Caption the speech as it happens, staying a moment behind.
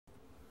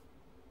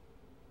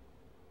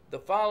The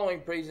following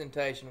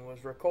presentation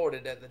was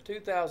recorded at the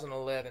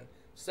 2011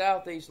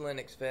 SouthEast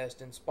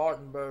LinuxFest in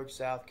Spartanburg,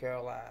 South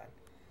Carolina.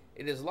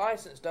 It is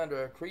licensed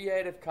under a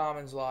Creative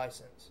Commons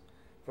license.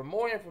 For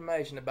more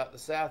information about the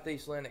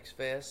SouthEast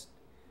LinuxFest,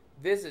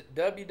 visit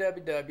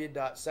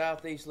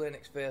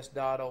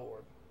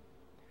www.southeastlinuxfest.org.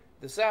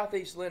 The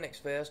SouthEast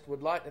LinuxFest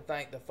would like to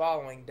thank the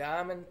following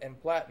Diamond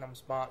and Platinum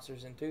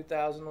sponsors in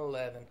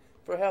 2011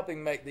 for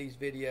helping make these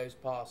videos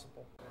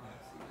possible.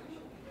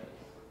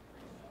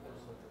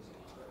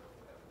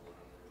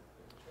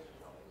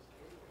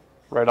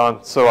 Right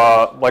on.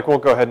 So, we'll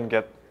go ahead and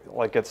get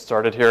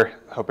started here.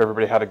 Hope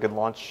everybody had a good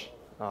lunch.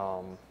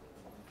 Wanted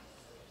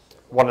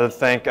to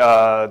thank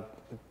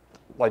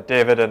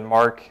David and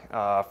Mark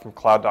from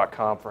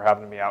Cloud.com for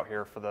having me out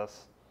here for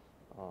this.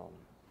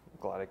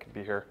 Glad I could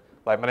be here.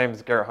 My name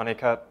is Garrett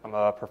Honeycutt. I'm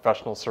a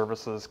professional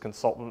services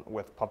consultant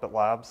with Puppet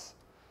Labs.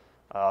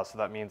 So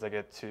that means I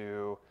get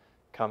to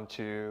come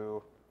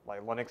to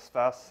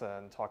LinuxFest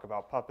and talk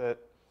about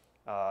Puppet,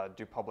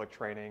 do public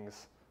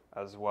trainings,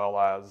 as well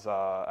as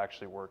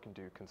actually work and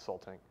do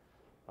consulting.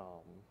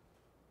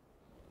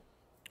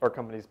 Our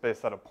company's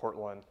based out of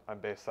Portland. I'm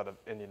based out of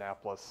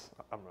Indianapolis.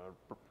 I'm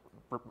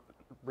a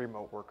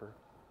remote worker.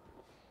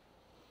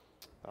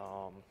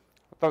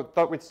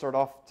 Thought we'd start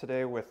off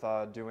today with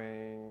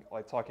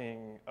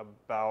talking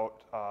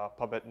about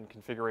Puppet and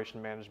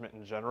configuration management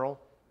in general,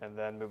 and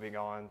then moving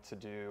on to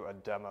do a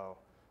demo.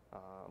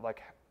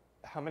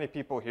 How many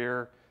people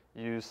here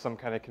use some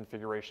kind of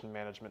configuration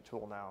management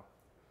tool now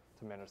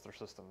to manage their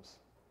systems?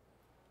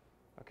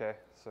 Okay,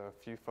 so a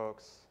few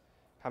folks.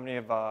 How many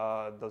of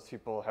those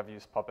people have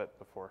used Puppet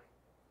before?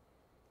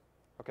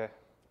 Okay,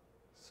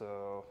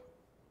 so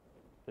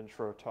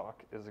intro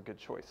talk is a good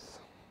choice.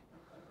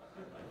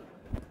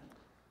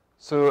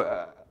 So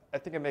I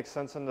think it makes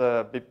sense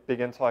to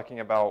begin talking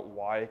about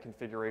why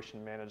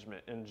configuration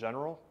management in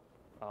general,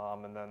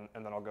 and then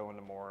I'll go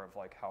into more of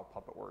how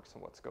Puppet works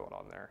and what's going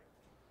on there.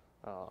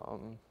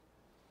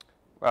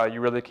 Wow,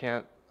 you really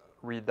can't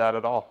read that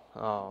at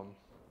all.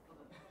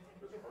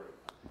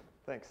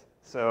 Thanks.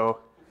 So,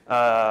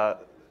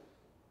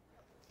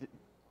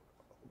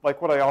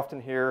 what I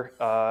often hear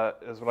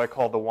is what I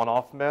call the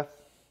one-off myth,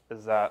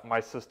 is that my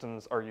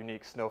systems are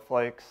unique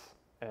snowflakes,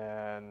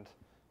 and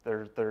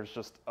there's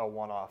just a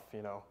one-off.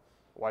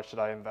 Why should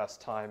I invest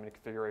time in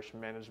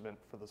configuration management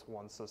for this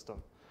one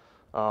system?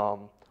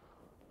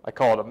 I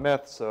call it a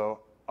myth, so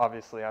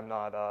obviously I'm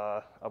not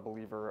a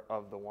believer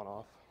of the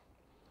one-off.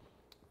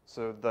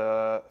 So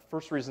the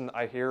first reason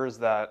I hear is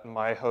that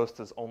my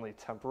host is only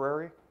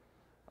temporary.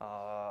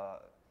 How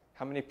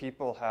many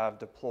people have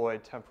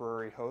deployed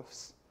temporary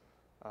hosts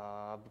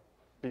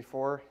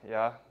before?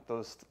 Yeah,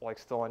 those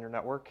still on your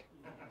network?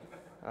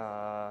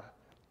 I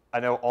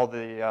know all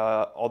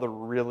the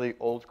really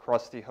old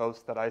crusty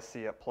hosts that I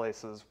see at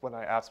places. When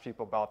I ask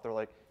people about, they're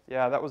like,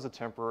 "Yeah, that was a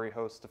temporary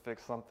host to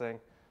fix something."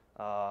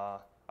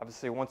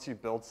 Obviously, once you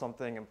build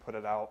something and put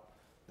it out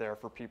there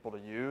for people to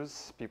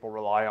use, people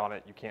rely on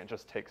it. You can't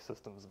just take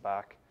systems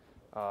back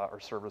or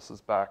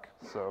services back.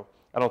 So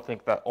I don't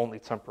think that only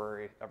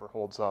temporary ever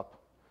holds up.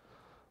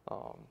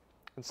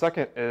 And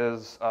second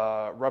is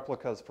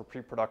replicas for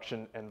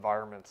pre-production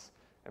environments.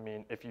 I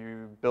mean, if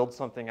you build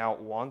something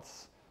out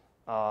once,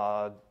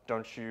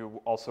 don't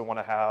you also want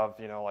to have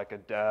a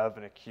dev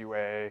and a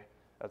QA,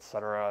 et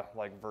cetera,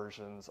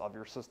 versions of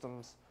your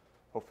systems?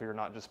 Hopefully you're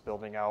not just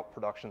building out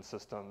production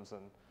systems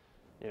and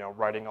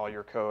writing all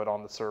your code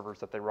on the servers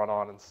that they run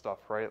on and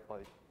stuff, right?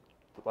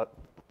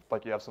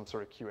 Like you have some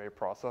sort of QA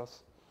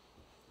process.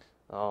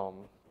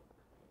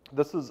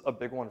 This is a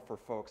big one for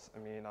folks. I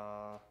mean,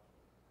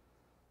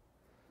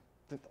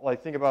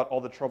 think about all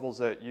the troubles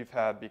that you've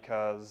had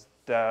because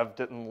dev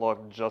didn't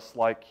look just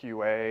like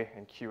QA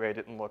and QA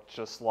didn't look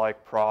just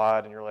like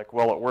prod, and you're like,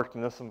 well, it worked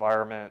in this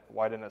environment.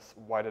 Why did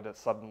it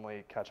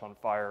suddenly catch on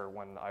fire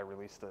when I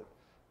released it?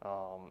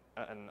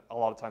 And a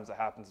lot of times it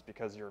happens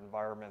because your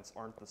environments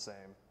aren't the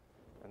same,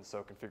 and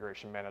so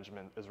configuration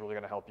management is really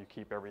going to help you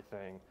keep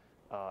everything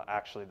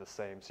actually the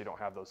same, so you don't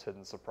have those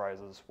hidden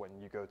surprises when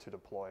you go to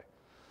deploy.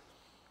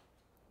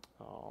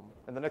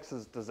 And the next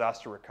is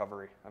disaster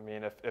recovery. I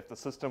mean, if the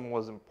system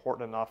was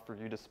important enough for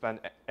you to spend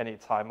any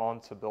time on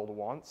to build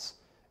once,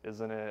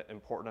 isn't it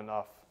important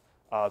enough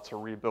to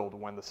rebuild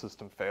when the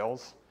system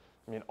fails?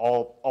 I mean,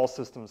 all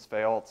systems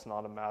fail. It's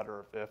not a matter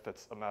of if,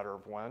 it's a matter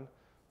of when.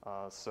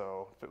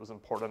 So if it was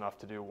important enough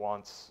to do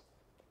once,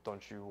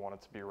 don't you want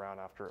it to be around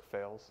after it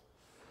fails?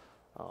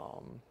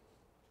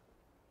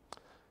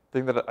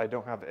 Thing that I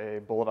don't have a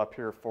bullet up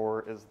here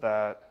for is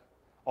that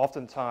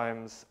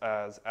oftentimes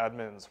as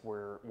admins,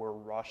 we're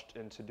rushed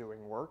into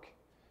doing work.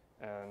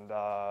 And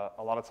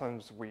a lot of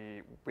times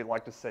we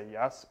like to say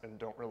yes and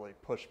don't really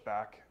push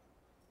back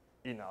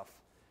enough.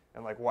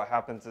 And what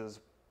happens is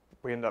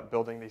we end up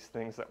building these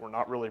things that we're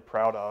not really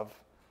proud of.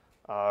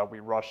 We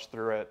rush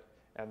through it.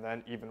 And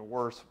then even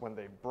worse, when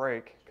they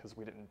break, because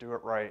we didn't do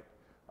it right,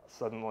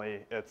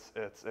 suddenly it's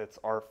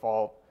our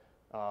fault.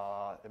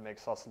 It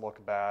makes us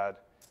look bad.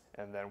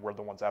 And then we're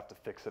the ones that have to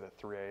fix it at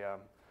 3 a.m.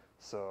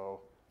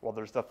 So while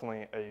there's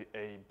definitely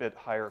a bit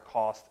higher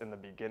cost in the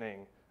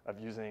beginning of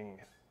using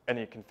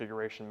any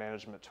configuration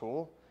management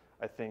tool,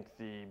 I think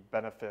the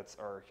benefits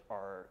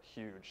are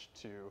huge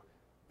to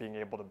being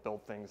able to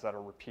build things that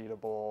are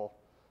repeatable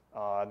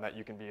and that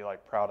you can be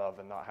like proud of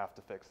and not have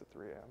to fix at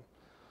 3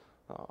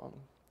 a.m.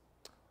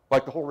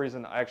 Like the whole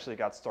reason I actually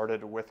got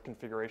started with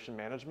configuration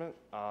management,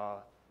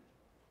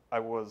 I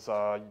was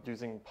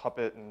using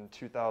Puppet in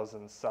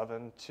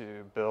 2007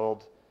 to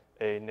build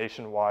a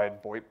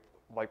nationwide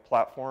VoIP-like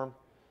platform.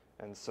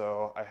 And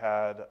so I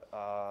had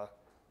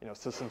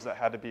systems that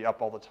had to be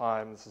up all the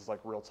time. This is like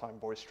real-time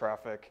voice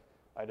traffic.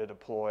 I had to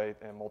deploy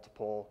in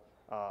multiple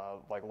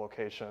like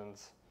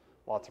locations,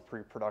 lots of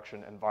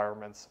pre-production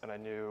environments, and I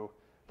knew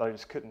that I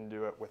just couldn't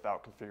do it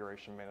without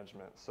configuration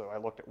management. So I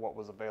looked at what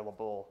was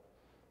available,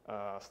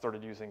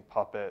 started using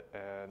Puppet,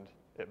 and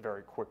it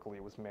very quickly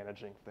was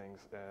managing things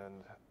in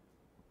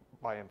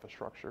my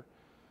infrastructure.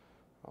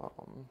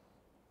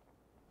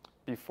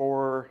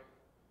 Before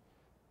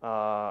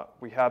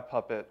we had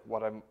Puppet,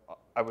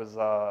 I was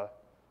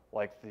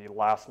like the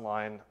last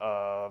line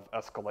of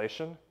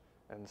escalation,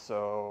 and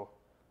so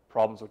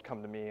problems would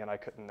come to me and I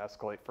couldn't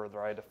escalate further.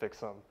 I had to fix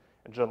them,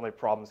 and generally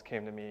problems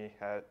came to me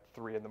at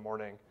 3 in the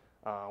morning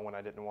when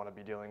I didn't want to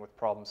be dealing with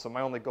problems. So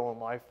my only goal in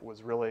life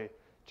was really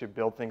to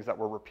build things that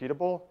were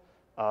repeatable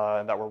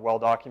and that were well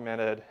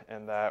documented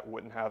and that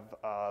wouldn't have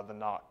the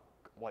NOC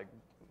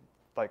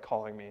like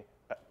calling me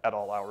at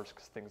all hours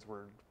because things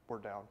were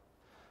down.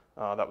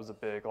 That was a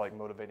big like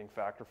motivating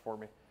factor for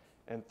me.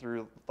 And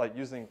through like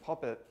using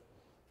Puppet,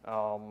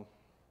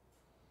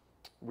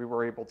 we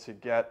were able to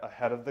get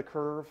ahead of the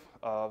curve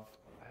of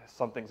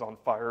something's on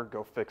fire,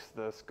 go fix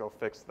this, go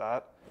fix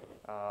that.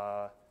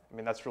 I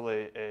mean, that's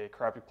really a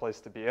crappy place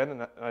to be in,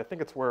 and I think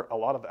it's where a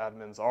lot of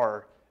admins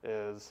are,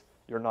 is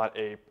you're not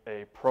a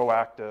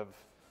proactive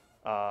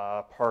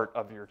part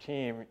of your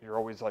team. You're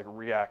always like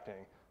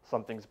reacting.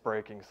 Something's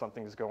breaking,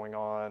 something's going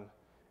on,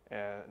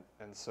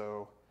 and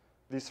so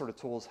these sort of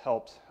tools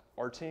helped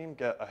our team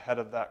get ahead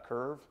of that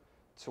curve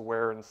to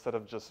where instead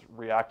of just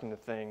reacting to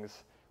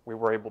things, we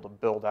were able to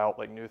build out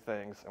like new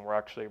things, and we're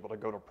actually able to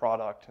go to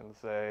product and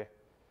say,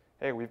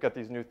 hey, we've got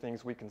these new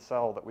things we can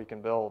sell that we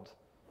can build,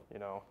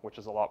 which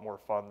is a lot more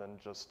fun than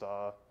just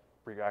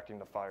reacting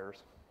to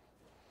fires.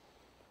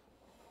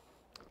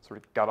 Sort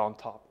of got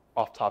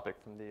off topic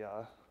from the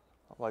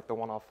like the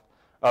one-off.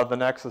 The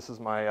next, this is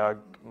my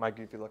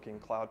goofy looking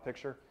cloud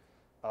picture,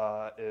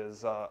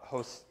 is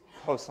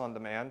hosts on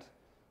demand.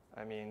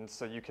 I mean,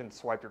 so you can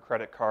swipe your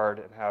credit card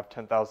and have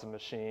 10,000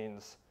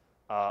 machines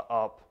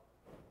up.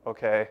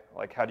 Okay,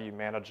 like how do you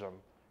manage them,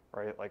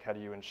 right? Like how do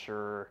you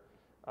ensure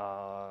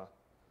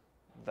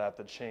that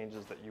the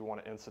changes that you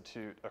want to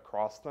institute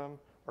across them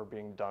are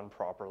being done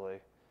properly?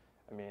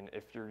 I mean,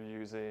 if you're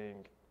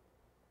using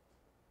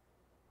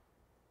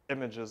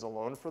images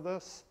alone for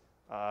this,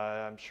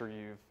 I'm sure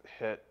you've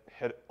hit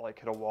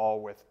a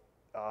wall with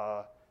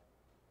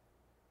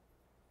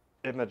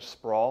image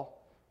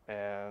sprawl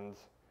and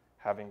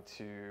having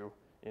to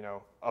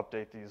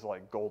update these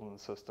like golden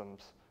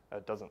systems.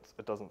 It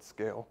doesn't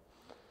scale.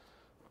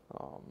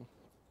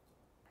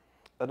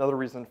 Another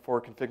reason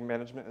for config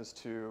management is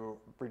to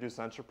reduce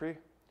entropy.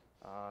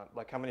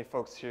 Like how many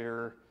folks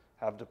here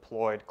have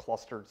deployed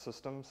clustered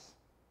systems?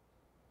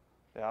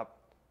 Yeah.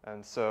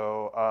 And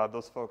so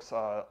those folks,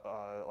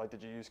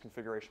 did you use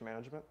configuration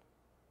management?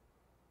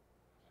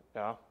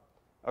 Yeah.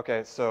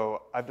 Okay,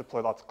 so I've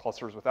deployed lots of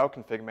clusters without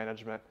config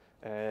management,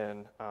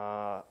 and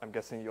I'm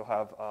guessing you'll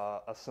have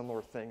a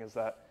similar thing, is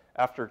that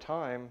after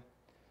time,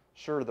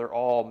 sure, they're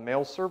all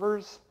mail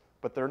servers,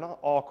 but they're not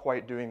all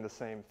quite doing the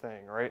same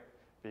thing, right?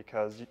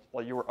 Because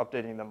you were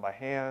updating them by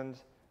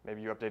hand,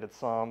 maybe you updated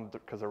some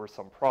because there was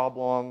some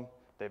problem,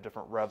 they have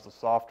different revs of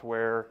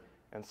software,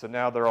 and so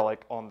now they're all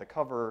like on the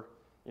cover,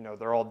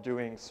 they're all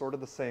doing sort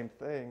of the same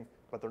thing,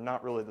 but they're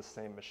not really the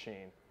same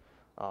machine.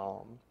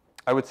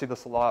 I would see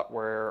this a lot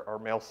where our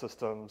mail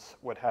systems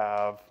would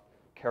have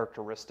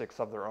characteristics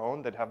of their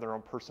own. They'd have their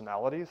own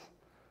personalities.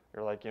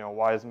 You're like,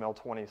 why is mail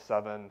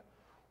 27,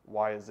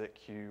 why is it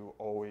queue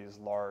always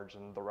large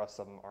and the rest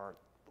of them aren't,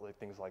 like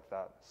things like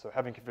that. So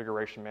having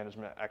configuration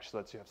management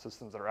actually lets you have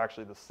systems that are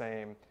actually the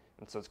same,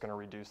 and so it's going to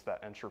reduce that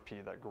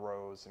entropy that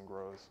grows and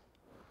grows.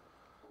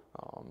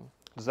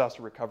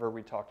 Disaster recovery,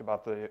 we talked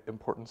about the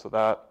importance of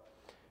that.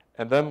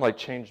 And then like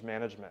change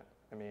management.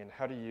 I mean,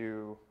 how do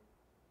you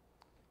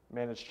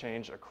manage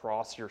change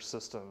across your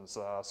systems?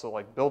 So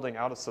like building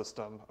out a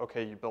system,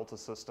 okay, you built a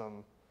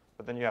system,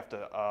 but then you have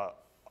to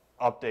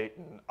update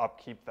and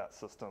upkeep that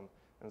system.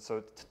 And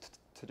so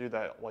to do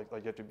that, like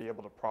you have to be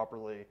able to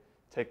properly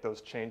take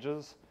those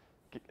changes,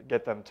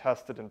 get them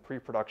tested in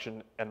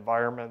pre-production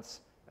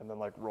environments, and then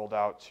like rolled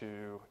out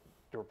to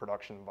your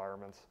production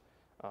environments.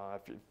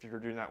 If you're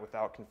doing that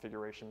without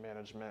configuration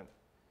management,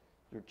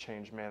 your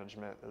change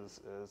management is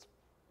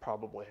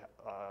probably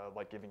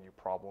like giving you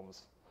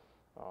problems.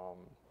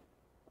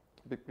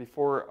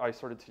 Before I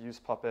started to use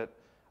Puppet,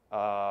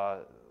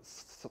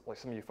 like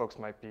some of you folks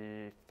might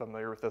be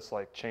familiar with this,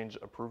 like change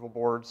approval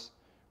boards,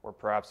 where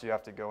perhaps you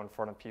have to go in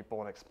front of people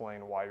and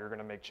explain why you're going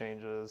to make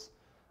changes.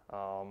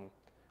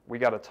 We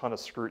got a ton of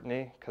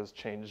scrutiny because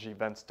change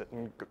events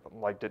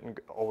didn't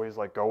always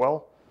go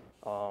well.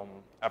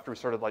 After we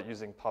started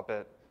using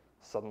Puppet,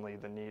 suddenly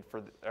the need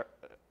for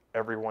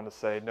everyone to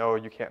say, no,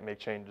 you can't make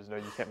changes, no,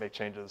 you can't make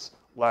changes,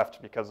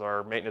 left because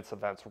our maintenance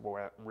events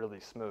went really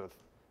smooth.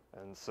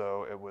 And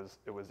so it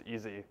was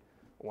easy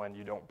when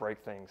you don't break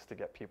things to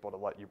get people to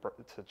let you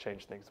to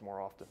change things more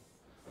often.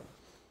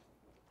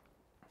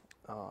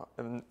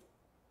 And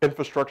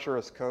infrastructure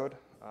as code,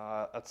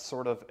 that's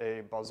sort of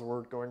a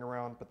buzzword going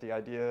around, but the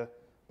idea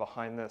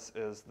behind this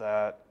is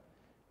that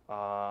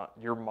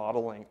you're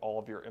modeling all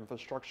of your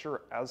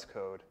infrastructure as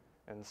code.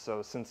 And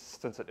so since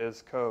it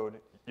is code,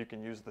 you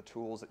can use the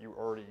tools that you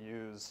already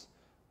use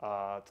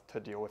to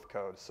deal with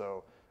code.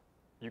 So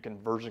you can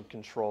version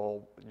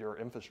control your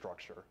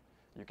infrastructure.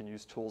 You can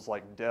use tools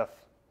like diff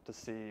to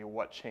see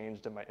what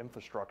changed in my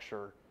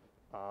infrastructure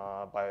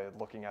by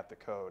looking at the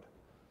code.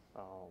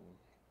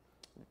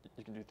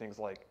 You can do things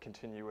like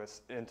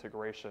continuous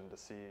integration to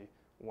see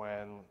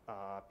when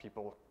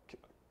people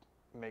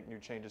make new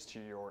changes to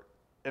your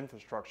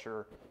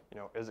infrastructure,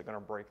 is it going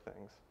to break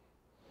things?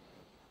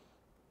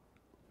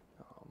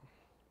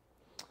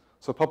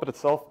 So Puppet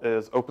itself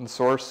is open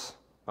source.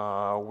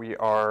 We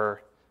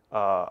are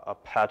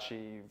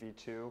Apache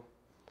v2.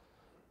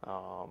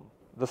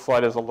 This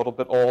slide is a little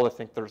bit old. I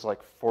think there's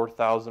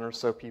 4,000 or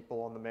so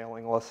people on the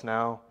mailing list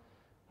now.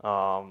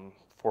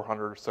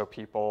 400 or so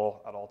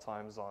people at all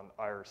times on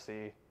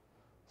IRC.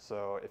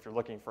 So if you're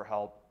looking for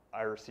help,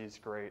 IRC is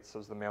great, so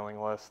is the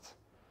mailing list.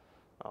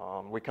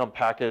 We come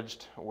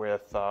packaged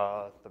with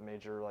the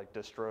major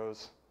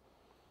distros.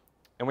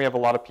 And we have a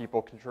lot of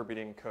people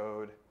contributing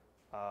code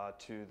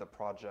to the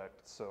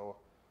project. So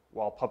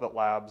while Puppet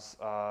Labs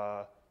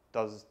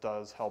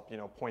does help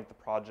point the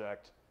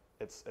project,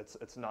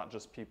 it's not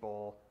just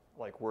people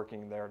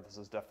working there. This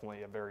is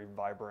definitely a very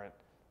vibrant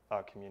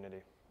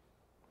community.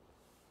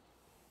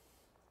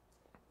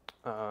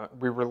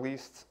 We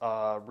released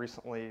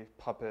recently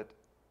Puppet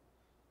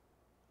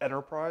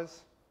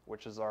Enterprise,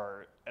 which is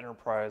our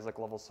enterprise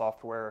level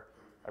software.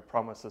 I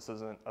promise this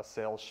isn't a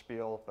sales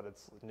spiel, but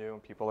it's new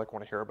and people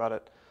want to hear about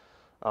it.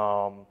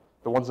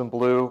 The ones in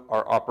blue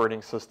are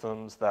operating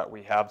systems that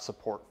we have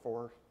support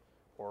for,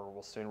 or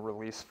will soon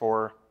release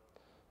for,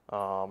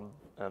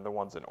 and the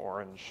ones in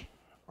orange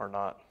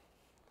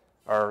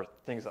are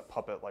things that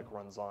Puppet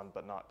runs on,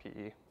 but not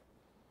PE.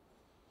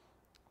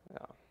 Yeah.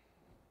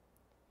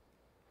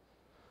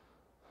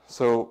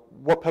 So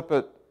what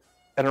Puppet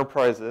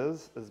Enterprise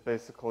is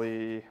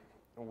basically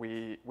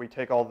we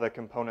take all the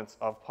components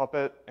of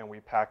Puppet and we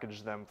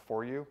package them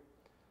for you.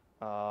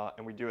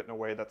 And we do it in a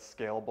way that's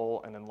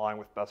scalable and in line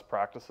with best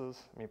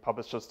practices. I mean,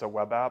 Puppet's just a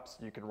web app, so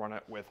you could run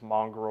it with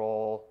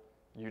Mongrel,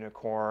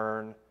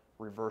 Unicorn,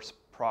 reverse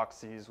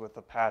proxies with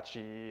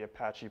Apache,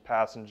 Apache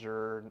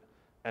Passenger,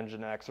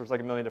 Nginx. There's a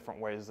million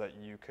different ways that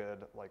you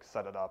could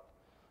set it up.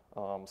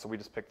 So we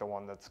just picked the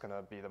one that's going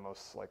to be the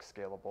most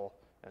scalable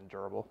and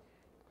durable.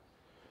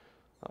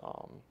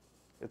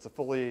 It's a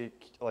fully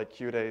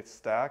Qt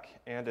stack,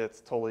 and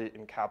it's totally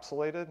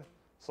encapsulated.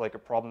 So a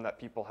problem that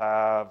people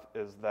have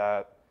is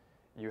that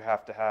you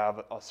have to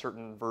have a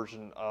certain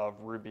version of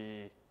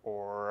Ruby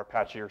or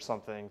Apache or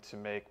something to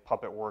make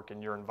Puppet work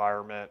in your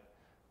environment,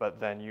 but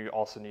then you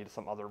also need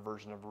some other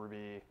version of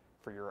Ruby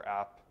for your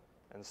app.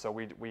 And so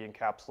we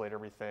encapsulate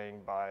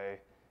everything by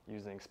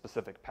using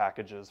specific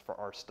packages for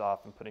our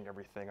stuff and putting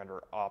everything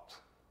under opt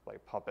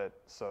Puppet.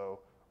 So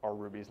our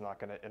Ruby is not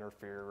going to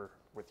interfere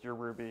with your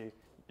Ruby.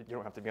 You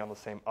don't have to be on the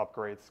same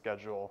upgrade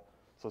schedule.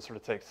 So it sort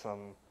of takes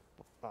some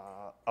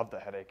of the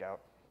headache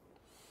out.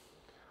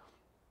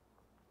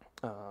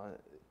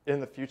 In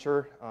the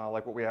future,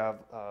 what we have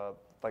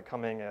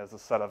coming is a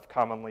set of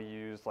commonly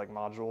used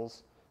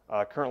modules.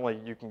 Currently,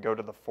 you can go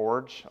to the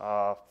Forge,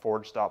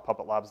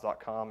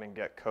 forge.puppetlabs.com, and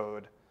get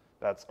code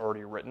that's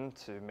already written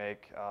to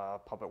make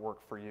Puppet work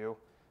for you.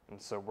 And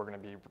so we're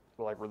going to be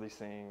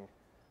releasing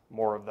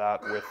more of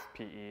that with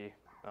PE,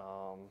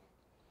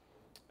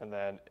 and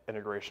then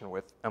integration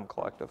with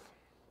MCollective.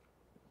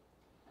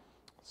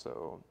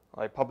 So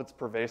Puppet's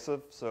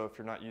pervasive, so if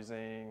you're not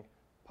using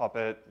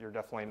Puppet, you're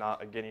definitely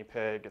not a guinea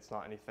pig. It's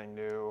not anything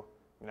new.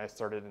 I mean, I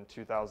started in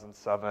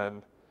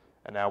 2007,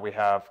 and now we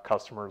have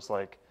customers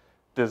like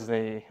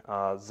Disney,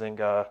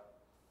 Zynga,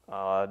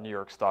 New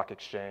York Stock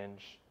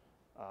Exchange.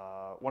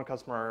 One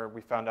customer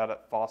we found out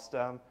at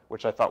FOSDEM,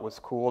 which I thought was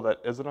cool that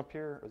isn't up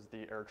here, is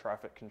the air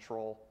traffic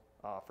control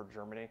for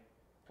Germany.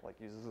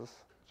 Uses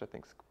this, which I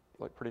think is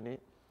pretty neat.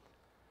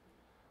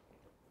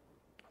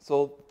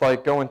 So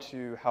go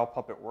into how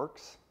Puppet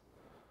works.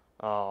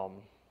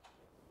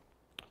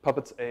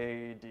 Puppet's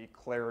a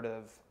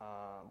declarative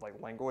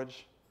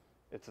language.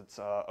 It's its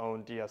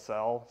own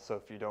DSL. So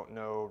if you don't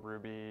know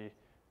Ruby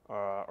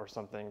or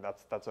something,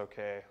 that's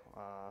okay.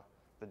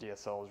 The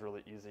DSL is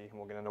really easy, and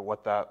we'll get into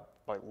what that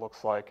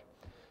looks like.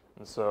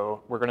 And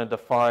so we're going to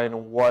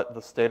define what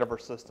the state of our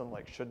system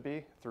should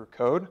be through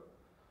code,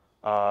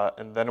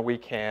 and then we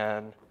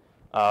can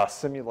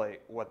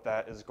simulate what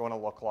that is going to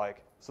look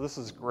like. So this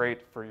is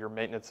great for your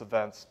maintenance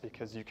events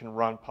because you can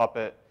run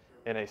Puppet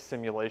in a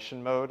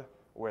simulation mode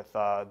with --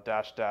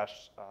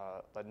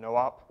 no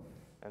op.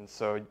 And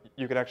so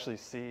you can actually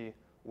see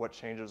what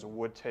changes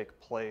would take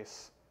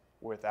place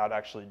without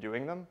actually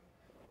doing them,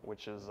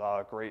 which is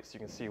great. So you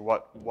can see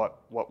what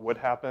would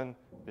happen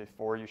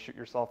before you shoot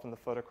yourself in the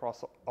foot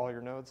across all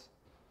your nodes.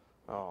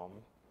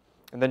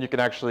 And then you can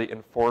actually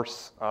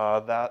enforce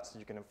that. So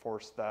you can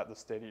enforce that the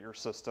state of your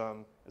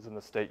system is in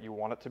the state you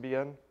want it to be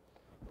in.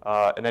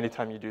 And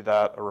anytime you do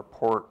that, a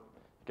report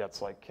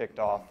gets like kicked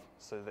off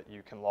so that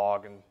you can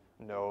log and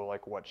know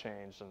like what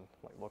changed and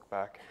like look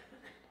back.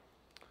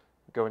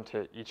 Go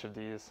into each of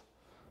these.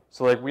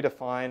 So like we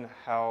define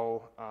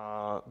how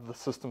the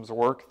systems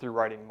work through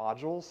writing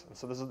modules. And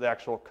so this is the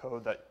actual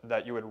code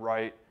that you would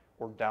write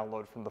or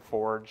download from the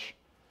Forge.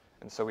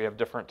 And so we have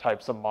different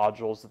types of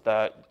modules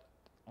that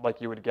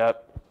like you would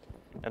get.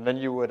 And then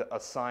you would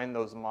assign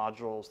those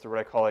modules through what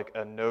I call like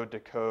a node to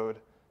code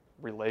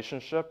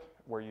relationship,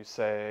 where you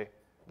say,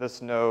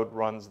 this node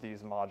runs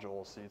these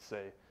modules. So you'd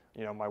say,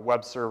 you know, my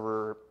web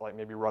server like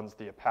maybe runs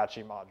the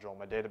Apache module.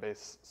 My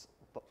database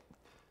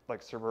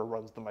like server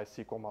runs the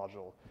MySQL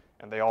module.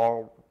 And they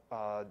all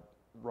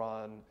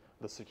run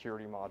the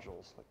security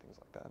modules, like things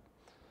like that.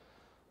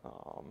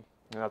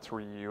 And that's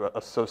where you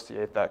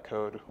associate that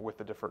code with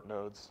the different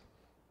nodes.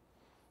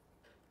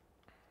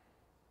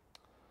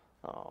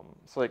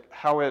 So like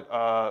how it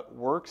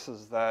works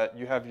is that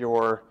you have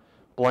your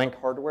blank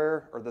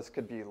hardware, or this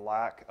could be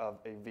lack of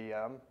a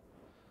VM.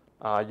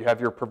 You have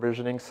your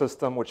provisioning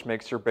system, which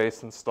makes your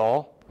base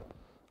install.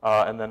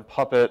 And then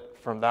Puppet,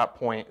 from that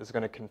point, is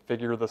going to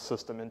configure the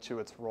system into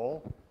its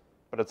role,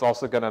 but it's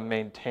also going to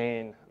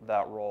maintain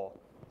that role.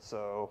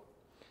 So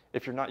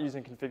if you're not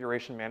using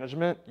configuration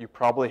management, you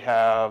probably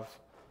have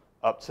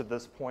up to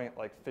this point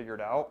like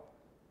figured out.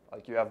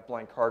 Like you have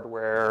blank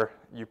hardware,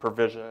 you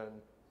provision,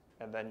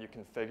 and then you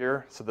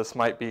configure. So this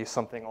might be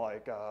something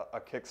like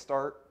a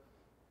kickstart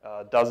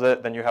does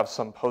it. Then you have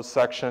some post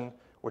section,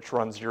 which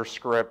runs your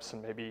scripts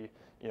and maybe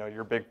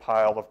your big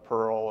pile of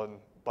Perl and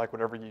like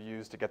whatever you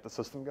use to get the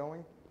system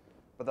going.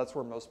 But that's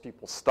where most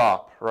people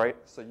stop, right?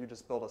 So you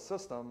just build a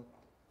system,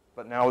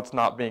 but now it's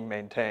not being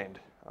maintained,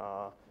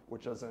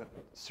 which isn't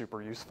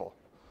super useful.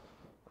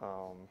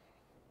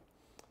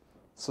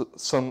 So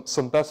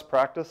some best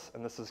practice,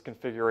 and this is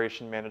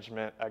configuration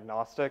management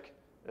agnostic,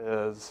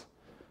 is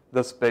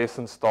this base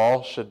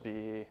install should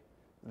be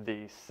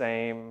the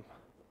same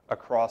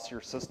across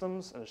your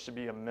systems, and it should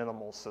be a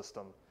minimal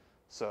system.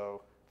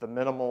 So the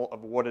minimal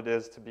of what it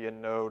is to be a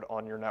node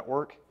on your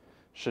network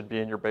should be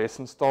in your base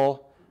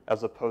install,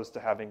 as opposed to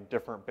having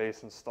different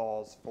base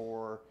installs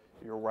for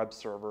your web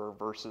server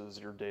versus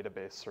your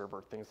database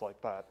server, things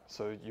like that.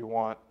 So you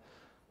want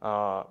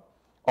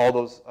all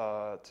those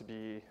to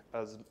be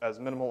as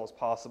minimal as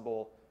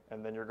possible,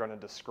 and then you're going to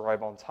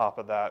describe on top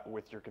of that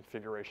with your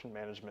configuration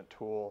management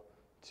tool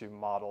to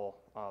model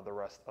the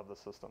rest of the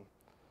system.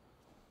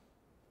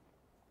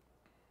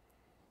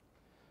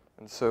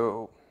 And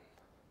so,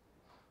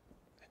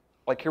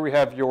 like here we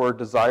have your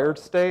desired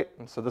state,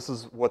 and so this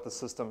is what the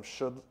system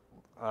should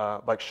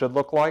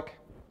look like.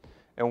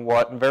 And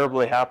what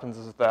invariably happens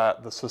is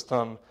that the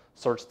system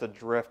starts to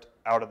drift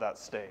out of that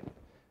state,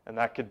 and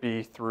that could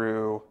be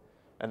through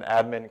an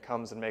admin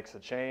comes and makes a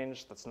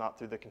change that's not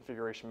through the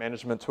configuration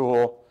management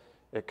tool.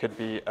 It could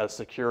be a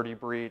security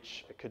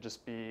breach. It could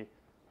just be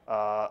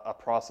a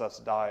process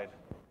died,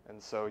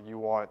 and so you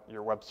want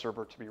your web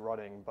server to be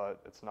running, but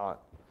it's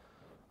not.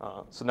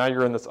 So now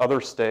you're in this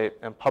other state,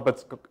 and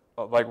Puppet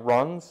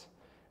runs.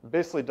 It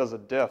basically does a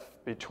diff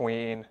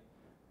between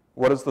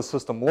what does the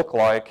system look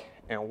like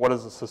and what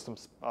is the system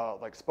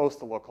supposed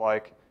to look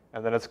like,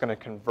 and then it's going to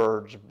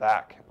converge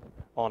back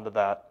onto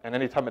that. And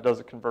anytime it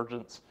does a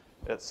convergence,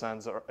 it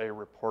sends a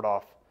report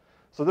off.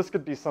 So this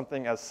could be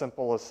something as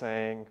simple as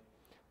saying,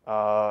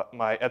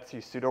 my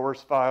Etsy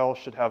sudoers file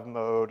should have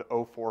mode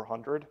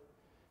 0400.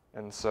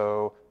 And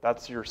so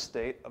that's your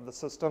state of the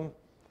system.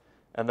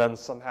 And then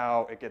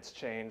somehow it gets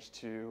changed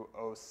to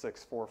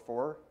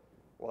 0644.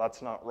 Well,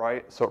 that's not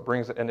right. So it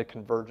brings it into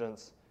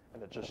convergence,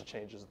 and it just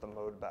changes the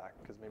mode back,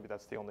 because maybe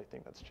that's the only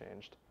thing that's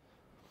changed.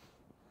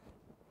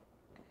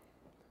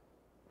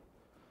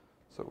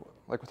 So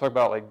like we talked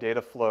about like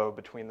data flow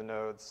between the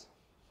nodes.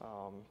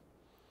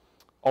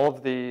 All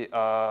of the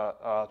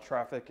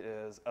traffic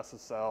is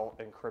SSL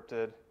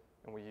encrypted,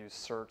 and we use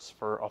certs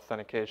for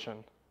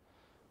authentication.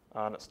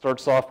 And it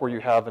starts off where you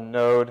have a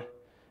node,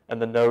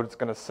 and the node is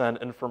going to send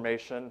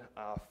information,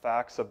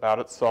 facts about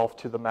itself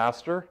to the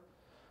master.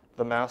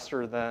 The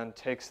master then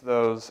takes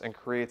those and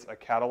creates a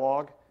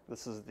catalog.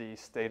 This is the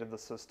state of the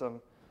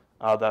system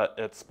that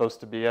it's supposed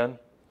to be in.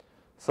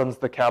 Sends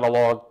the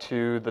catalog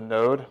to the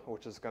node,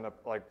 which is going to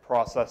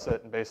process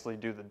it and basically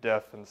do the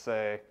diff and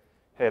say,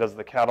 hey, does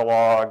the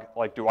catalog,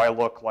 do I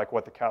look like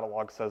what the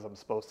catalog says I'm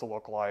supposed to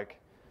look like?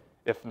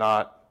 If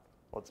not,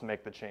 let's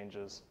make the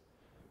changes.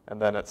 And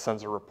then it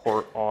sends a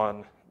report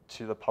on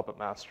to the Puppet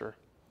master.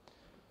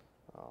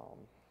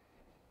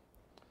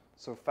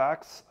 So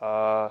facts,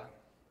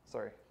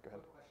 sorry, Go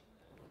ahead. Quick question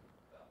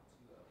about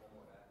one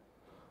more back.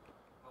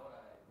 How would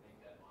I make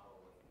that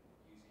model with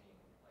using,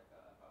 like,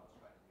 if I was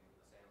trying to do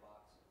a sandbox?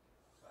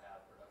 So I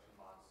have production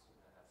box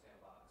and I have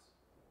sandbox.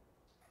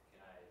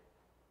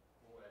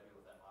 What would I do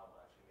with that model to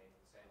actually make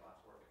the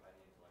sandbox work if I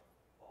needed to, like,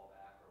 fall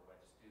back, or would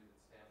I just do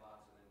the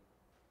sandbox and then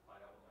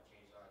find out what my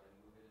changes are and then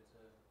move it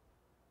into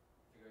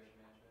configuration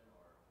management?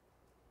 Or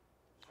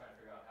just trying to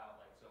figure out how,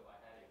 like, so if I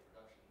had a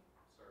production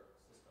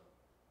system,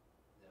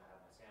 then I have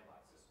my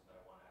sandbox system that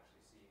I want to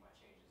actually see my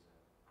changes in.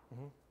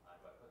 Mm-hmm.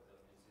 Do I put them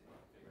into the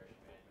configuration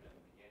management at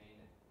the beginning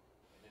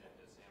and then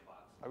into the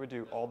sandbox? I would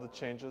do all the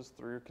changes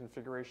through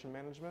configuration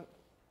management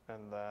and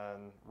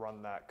then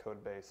run that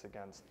code base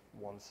against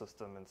one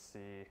system and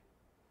see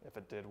if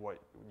it did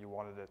what you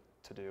wanted it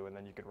to do, and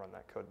then you could run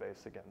that code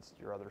base against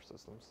your other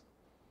systems.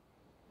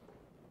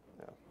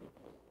 Yeah.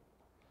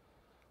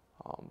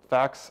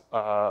 Facts,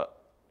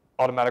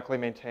 automatically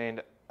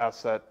maintained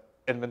asset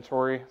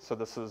inventory. So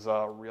this is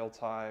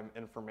real-time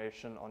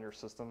information on your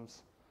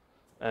systems.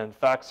 And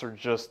facts are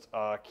just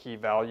key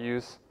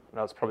values. And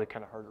that was probably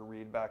kind of hard to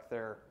read back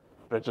there.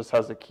 But it just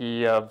has a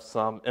key of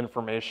some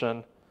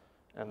information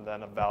and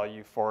then a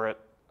value for it.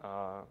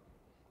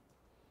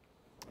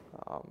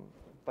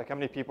 Like, how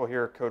many people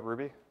here code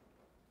Ruby?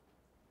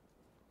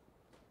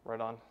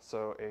 Right on.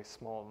 So a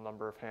small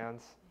number of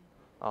hands.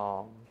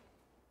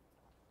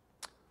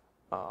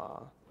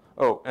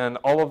 And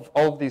all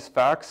of these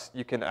facts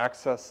you can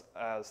access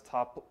as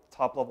top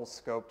level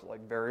scoped,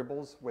 like,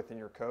 variables within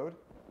your code.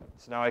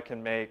 So now I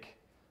can make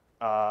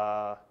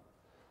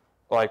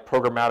like,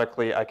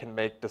 programmatically, I can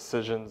make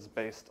decisions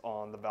based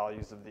on the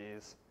values of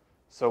these.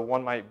 So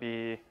one might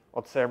be,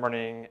 let's say I'm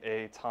running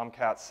a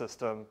Tomcat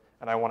system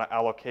and I want to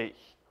allocate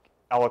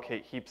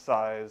heap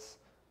size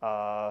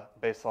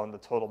based on the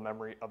total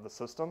memory of the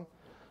system.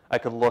 I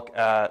could look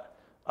at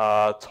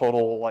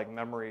total, like,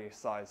 memory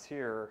size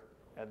here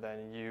and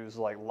then use,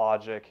 like,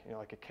 logic,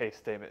 like a case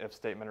statement, if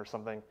statement or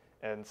something,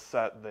 and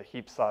set the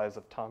heap size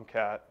of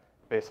Tomcat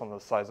based on the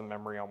size of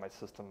memory on my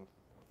system,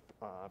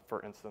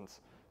 for instance.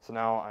 So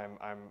now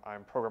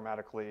I'm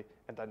programmatically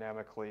and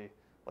dynamically,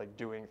 like,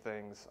 doing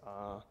things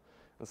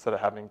instead of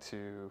having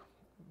to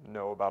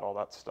know about all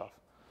that stuff.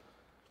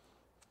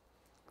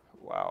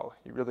 Wow,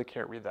 you really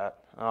can't read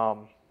that.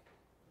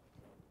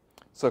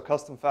 So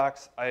custom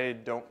facts, I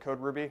don't code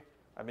Ruby.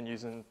 I've been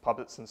using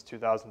Puppet since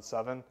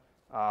 2007.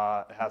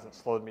 It hasn't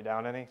slowed me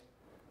down any.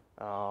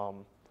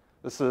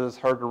 This is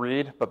hard to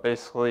read, but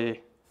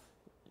basically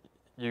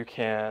you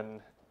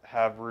can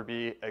have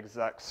Ruby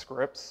exec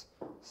scripts.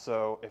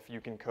 So if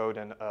you can code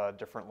in a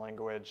different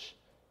language,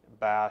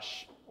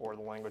 Bash or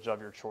the language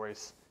of your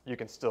choice, you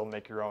can still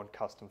make your own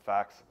custom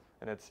facts,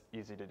 and it's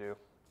easy to do.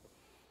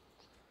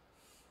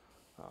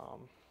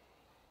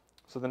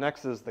 So the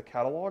next is the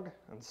catalog,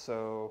 and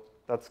so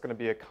that's going to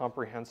be a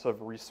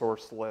comprehensive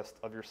resource list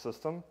of your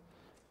system,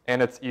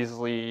 and it's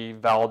easily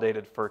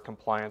validated for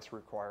compliance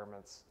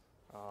requirements.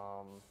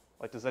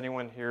 Like, does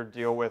anyone here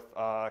deal with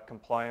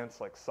compliance,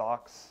 like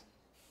SOX,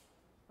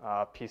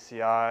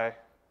 PCI,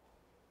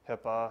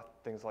 HIPAA,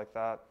 things like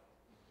that?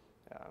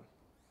 Yeah.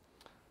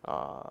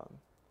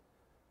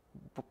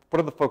 One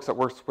of the folks that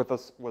works with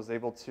us was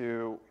able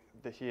to,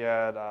 he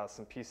had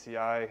some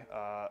PCI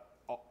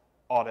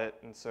audit,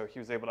 and so he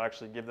was able to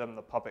actually give them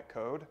the Puppet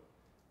code,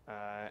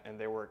 and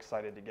they were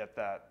excited to get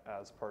that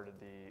as part of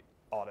the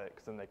audit,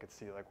 because then they could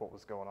see, like, what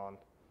was going on.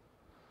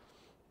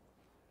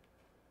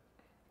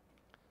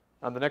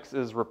 The next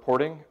is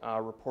reporting.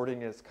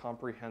 Reporting is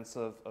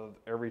comprehensive of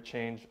every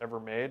change ever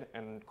made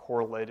and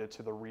correlated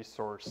to the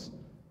resource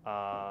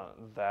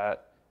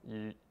that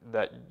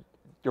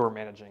you're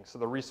managing. So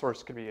the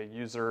resource could be a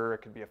user, it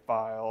could be a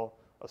file,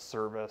 a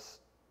service,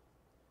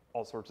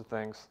 all sorts of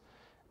things.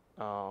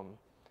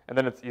 And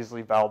then it's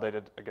easily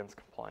validated against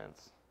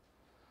compliance.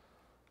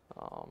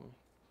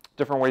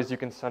 Different ways you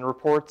can send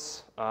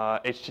reports: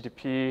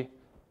 HTTP,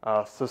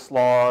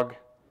 syslog,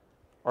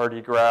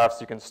 RD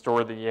graphs. You can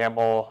store the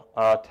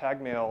YAML.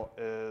 Tag mail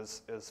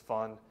is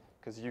fun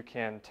because you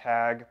can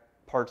tag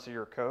parts of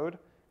your code,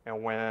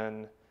 and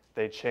when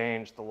they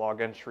change, the log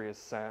entry is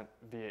sent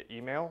via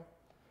email.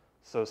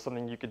 So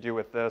something you could do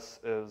with this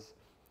is,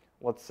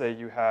 let's say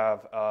you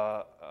have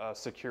a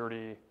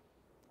security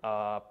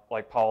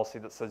like policy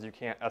that says you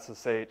can't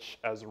SSH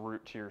as a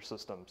root to your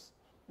systems.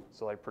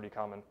 So, like, pretty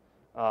common.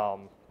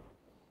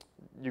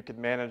 You could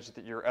manage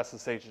your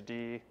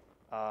SSHD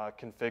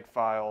config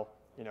file,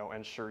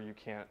 ensure you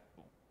can't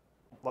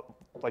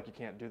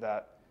do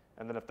that.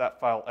 And then if that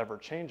file ever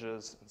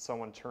changes and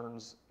someone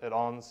turns it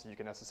on so you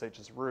can SSH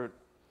as root,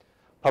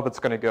 Puppet's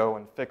going to go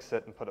and fix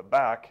it and put it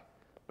back.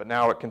 But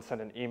now it can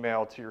send an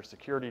email to your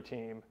security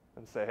team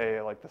and say, hey,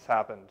 like, this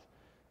happened.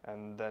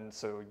 And then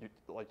so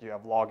you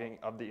have logging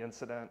of the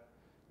incident,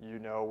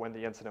 when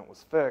the incident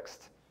was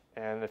fixed,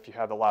 and if you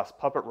had the last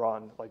Puppet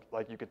run,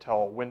 like you could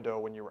tell a window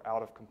when you were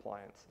out of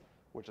compliance,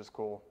 which is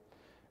cool.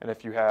 And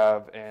if you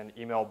have an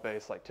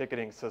email-based, like,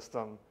 ticketing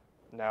system,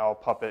 now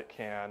Puppet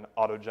can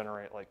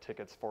auto-generate, like,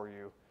 tickets for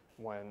you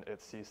when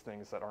it sees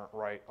things that aren't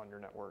right on your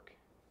network.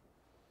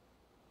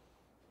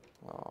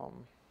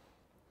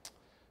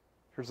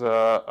 Here's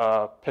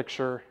a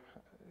picture.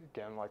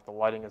 Again, like the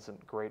lighting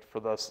isn't great for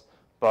this,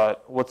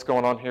 but what's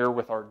going on here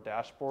with our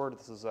dashboard,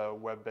 this is a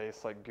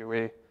web-based like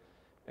GUI,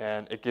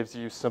 and it gives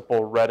you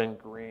simple red and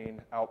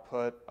green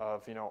output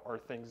of, are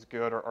things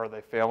good or are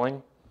they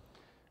failing?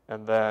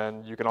 And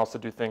then you can also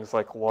do things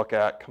like look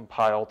at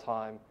compile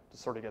time to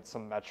sort of get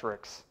some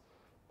metrics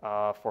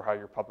for how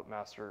your Puppet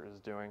Master is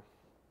doing.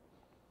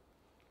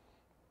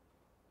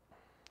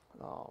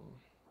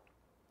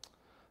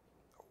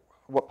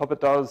 What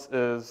Puppet does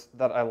is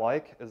that I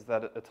like is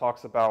that it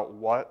talks about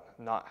what,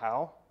 not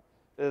how.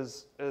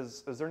 Is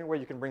there any way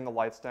you can bring the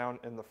lights down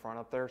in the front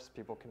up there so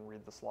people can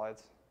read the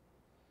slides?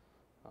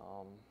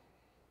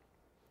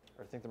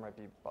 I think there might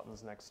be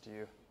buttons next to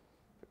you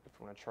if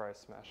you want to try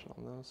smashing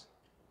on those.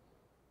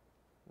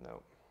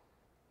 No.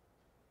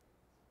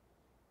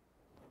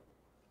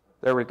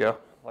 There we go.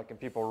 Like, can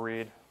people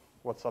read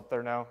what's up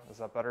there now? Is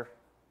that better?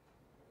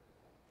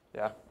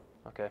 Yeah?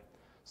 Okay.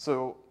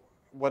 So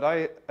what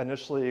I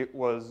initially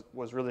was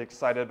really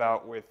excited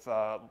about with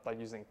like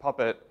using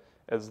Puppet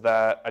is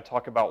that I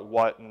talk about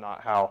what and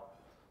not how.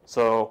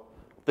 So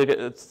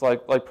it's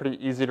like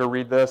pretty easy to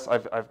read this.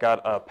 I've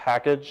got a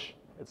package.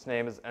 Its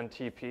name is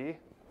NTP,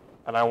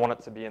 and I want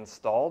it to be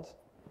installed.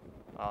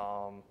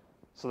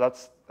 So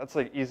that's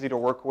like easy to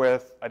work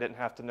with. I didn't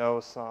have to know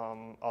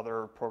some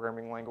other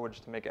programming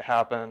language to make it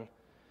happen.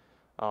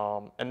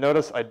 And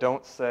notice I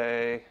don't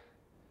say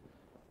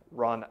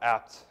run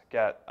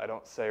apt-get. I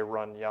don't say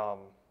run yum.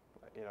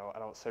 I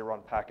don't say run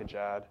package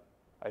add.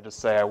 I just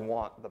say I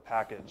want the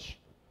package.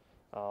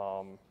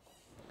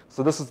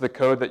 So this is the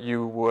code that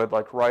you would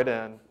like write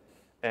in,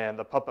 and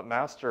the Puppet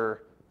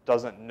Master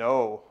doesn't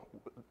know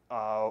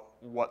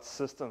what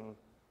system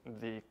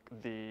the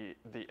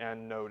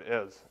end node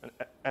is,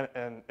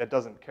 and it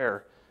doesn't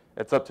care.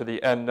 It's up to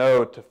the end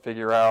node to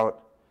figure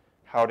out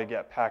how to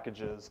get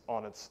packages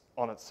on its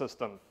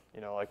system.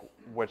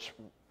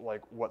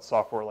 What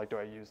software do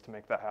I use to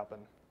make that happen?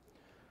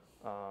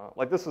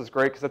 This is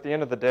great because at the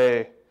end of the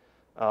day,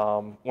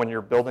 when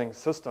you're building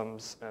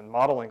systems and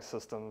modeling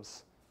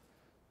systems,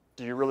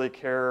 do you really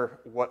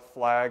care what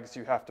flags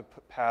you have to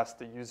pass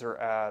the user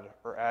add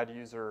or add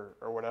user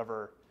or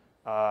whatever?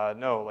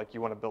 No,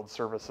 you want to build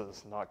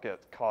services, not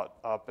get caught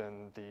up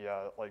in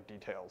the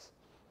details.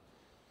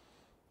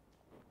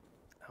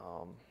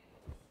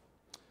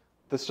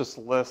 This just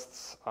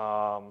lists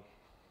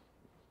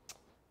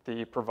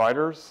the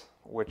providers,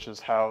 which is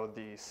how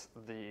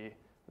the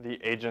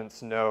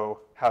agents know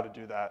how to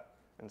do that.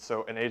 And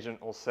so an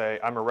agent will say,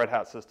 I'm a Red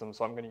Hat system,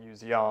 so I'm going to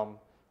use Yum,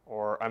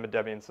 or I'm a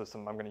Debian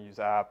system, I'm going to use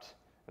apt.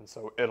 And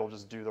so it'll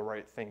just do the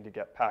right thing to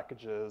get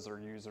packages or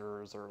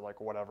users or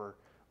whatever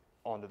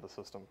onto the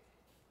system.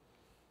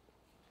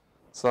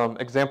 Some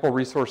example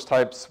resource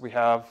types we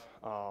have,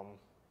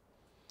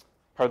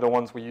 probably the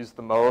ones we use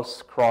the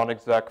most: cron,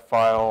 exec,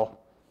 file,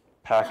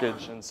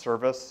 package, and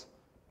service.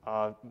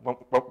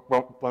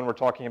 When we're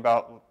talking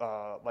about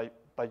like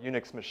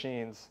Unix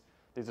machines,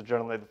 these are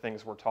generally the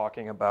things we're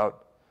talking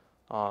about.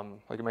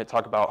 You might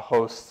talk about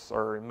hosts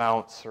or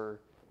mounts or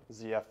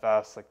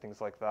ZFS,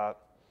 things like that.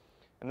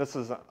 And this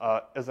isn't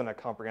a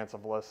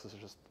comprehensive list. This is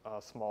just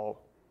a small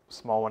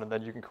one, and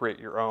then you can create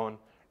your own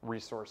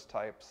resource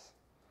types.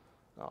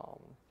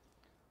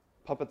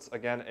 Puppet's,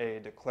 again, a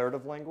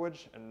declarative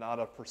language and not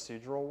a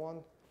procedural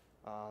one.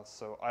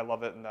 So I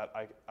love it in that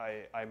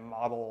I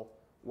model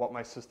what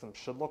my system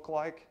should look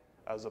like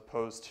as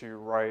opposed to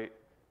write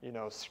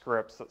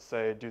scripts that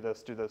say do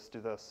this, do this, do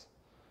this,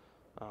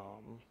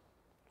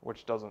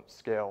 which doesn't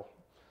scale.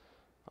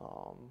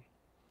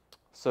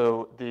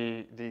 So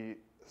the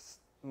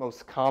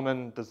most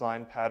common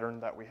design pattern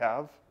that we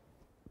have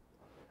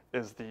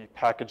is the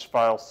package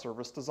file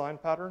service design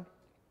pattern.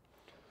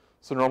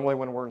 So normally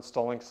when we're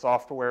installing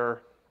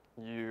software,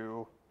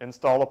 you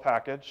install a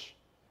package,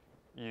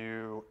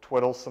 you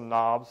twiddle some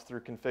knobs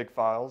through config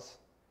files,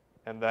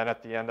 and then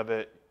at the end of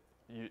it,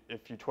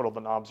 if you twiddle the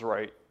knobs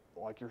right,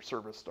 your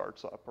service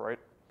starts up, right?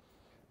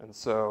 And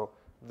so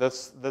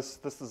this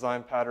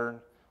design pattern,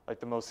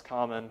 the most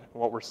common,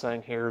 what we're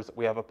saying here is that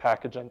we have a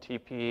package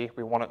NTP,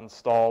 we want it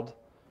installed.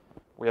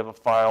 We have a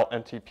file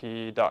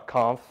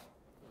ntp.conf,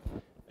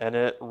 and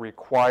it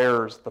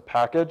requires the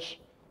package.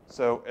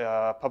 So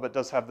Puppet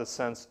does have the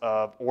sense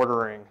of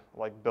ordering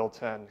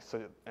built in.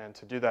 And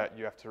to do that,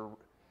 you have to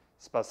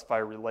specify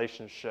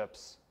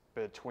relationships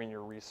between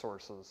your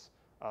resources.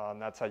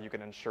 And that's how you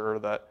can ensure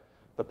that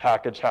the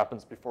package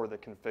happens before the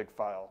config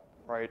file,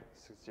 right?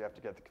 So you have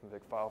to get the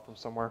config file from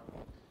somewhere.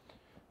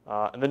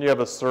 And then you have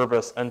a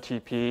service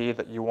NTP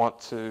that you want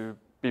to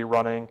be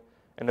running,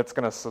 and it's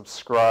going to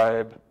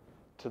subscribe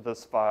to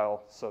this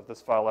file. So if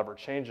this file ever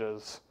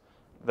changes,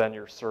 then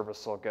your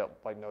service will get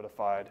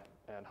notified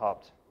and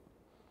hopped.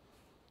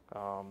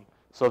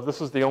 So if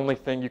this is the only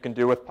thing you can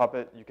do with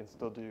Puppet, you can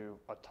still do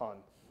a ton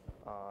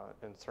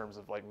in terms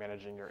of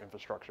managing your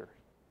infrastructure.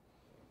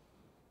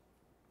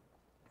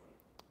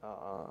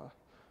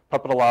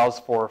 Puppet allows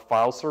for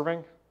file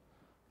serving.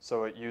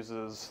 So it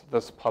uses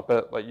this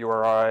Puppet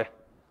URI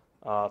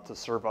to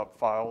serve up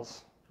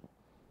files.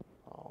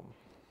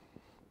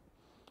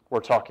 we're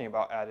talking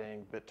about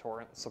adding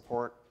BitTorrent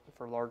support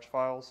for large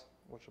files,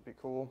 which will be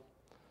cool.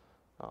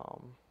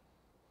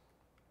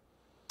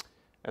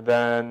 And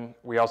then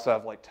we also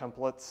have like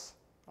templates.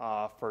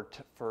 For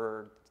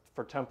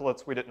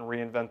templates, we didn't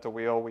reinvent the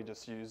wheel. We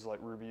just used like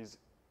Ruby's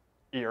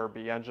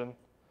ERB engine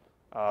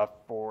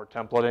for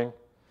templating.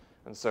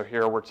 And so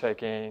here we're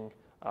taking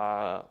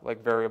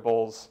like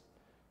variables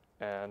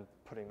and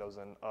putting those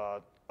in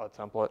a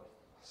template.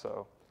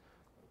 So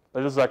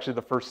this is actually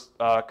the first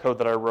code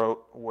that I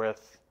wrote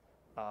with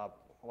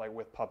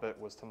with Puppet,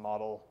 was to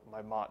model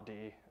my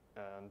mot-d,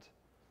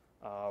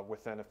 and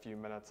within a few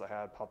minutes I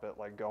had Puppet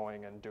like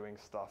going and doing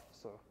stuff.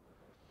 So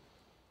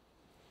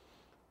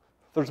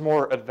there's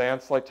more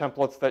advanced like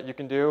templates that you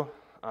can do.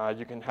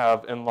 You can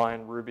have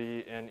inline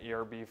Ruby and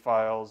ERB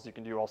files. You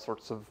can do all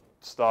sorts of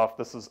stuff.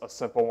 This is a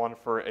simple one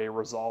for a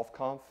resolve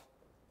conf.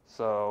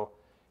 So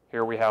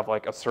here we have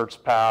like a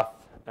search path,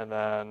 and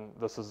then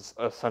this is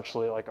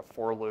essentially like a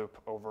for loop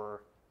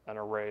over an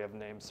array of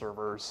name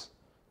servers.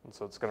 And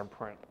so it's going to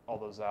print all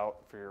those out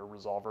for your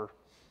resolver.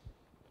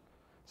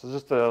 So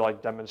just to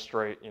like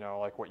demonstrate,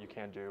 like what you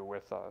can do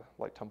with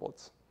like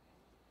templates.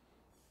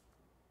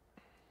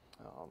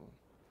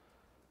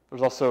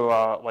 There's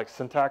also like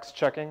syntax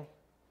checking.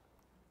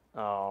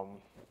 I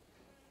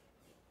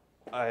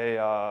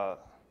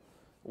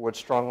would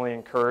strongly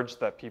encourage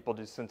that people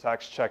do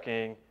syntax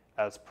checking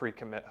as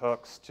pre-commit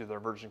hooks to their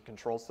version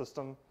control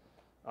system.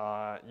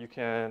 You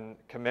can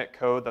commit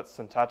code that's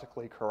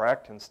syntactically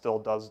correct and still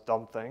does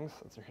dumb things.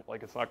 It's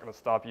not going to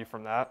stop you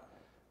from that,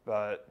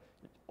 but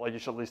like you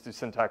should at least do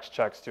syntax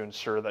checks to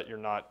ensure that you're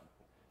not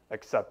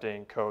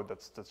accepting code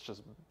that's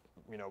just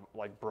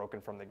like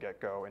broken from the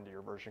get-go into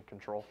your version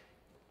control.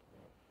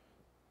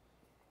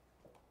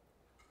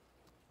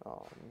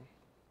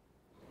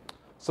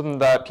 Something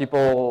that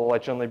people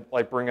like generally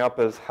like bring up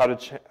is how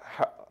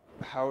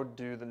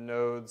do the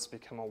nodes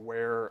become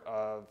aware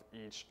of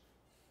each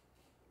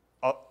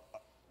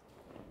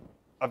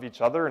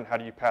other, and how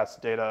do you pass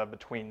data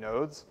between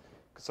nodes?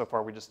 Because so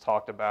far we just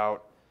talked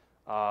about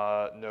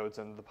nodes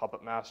in the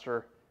Puppet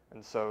master,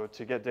 and so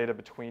to get data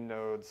between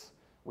nodes,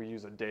 we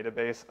use a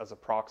database as a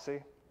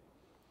proxy.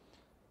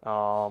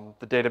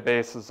 The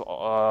database is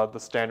the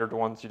standard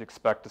ones you'd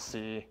expect to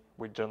see.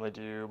 We generally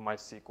do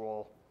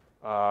MySQL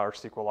or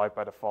SQLite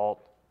by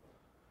default.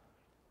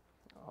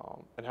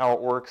 And how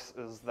it works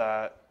is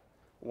that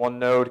one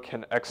node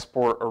can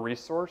export a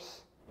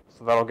resource,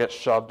 so that'll get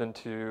shoved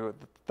into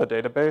the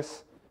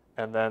database,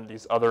 and then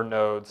these other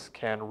nodes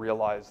can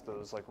realize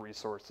those like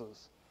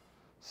resources.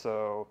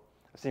 So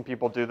I've seen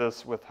people do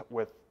this with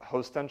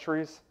host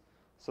entries,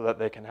 so that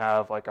they can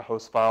have like a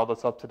host file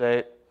that's up to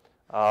date.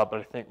 But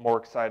I think more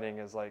exciting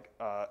is like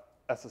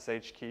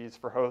SSH keys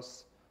for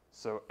hosts.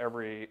 So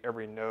every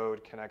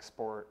node can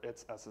export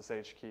its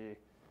SSH key,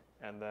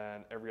 and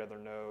then every other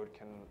node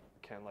can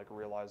like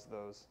realize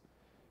those.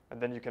 And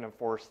then you can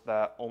enforce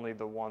that only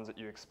the ones that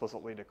you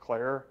explicitly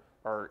declare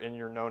are in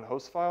your known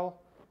host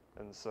file,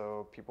 and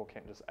so people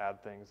can't just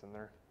add things in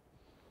there.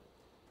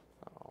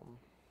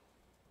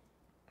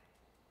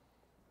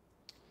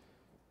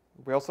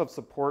 We also have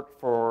support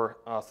for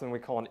something we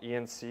call an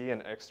ENC,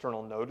 an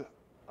external node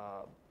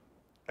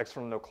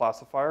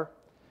classifier.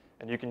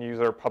 And you can use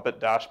our Puppet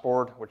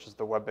dashboard, which is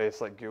the web-based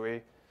like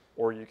GUI,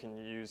 or you can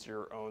use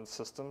your own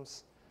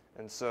systems.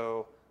 And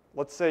so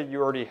let's say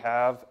you already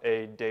have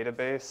a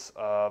database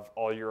of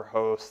all your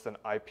hosts and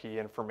IP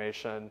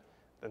information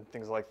and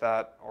things like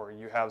that, or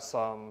you have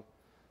some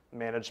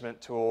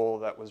management tool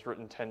that was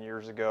written 10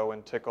 years ago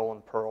in Tickle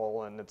and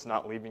Perl, and it's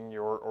not leaving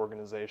your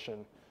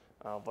organization.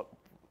 But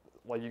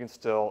you can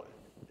still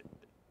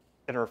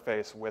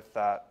interface with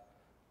that.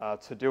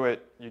 To do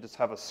it, you just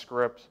have a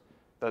script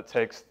that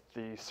takes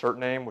the cert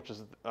name, which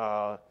is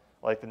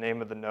like the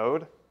name of the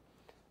node,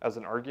 as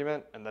an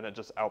argument, and then it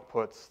just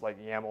outputs like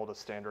YAML to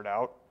standard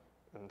out.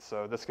 And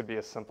so this could be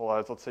as simple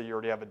as, let's say you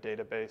already have a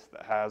database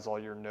that has all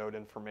your node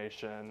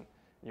information.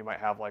 You might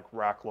have like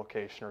rack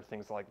location or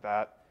things like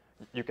that.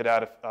 You could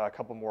add a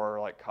couple more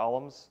like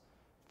columns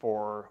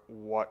for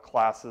what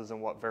classes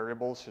and what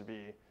variables should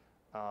be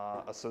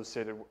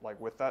associated like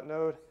with that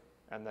node,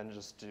 and then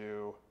just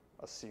do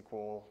a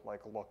SQL like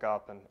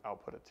lookup and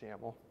output it to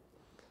YAML.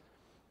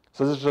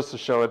 So this is just to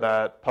show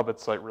that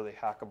Puppet's like really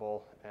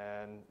hackable,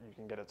 and you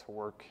can get it to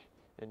work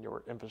in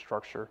your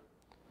infrastructure.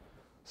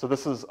 So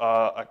this is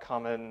a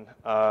common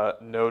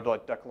node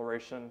like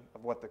declaration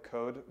of what the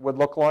code would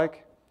look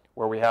like,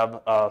 where we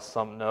have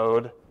some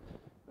node,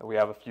 and we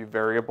have a few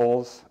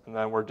variables, and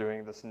then we're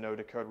doing this node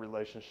to code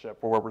relationship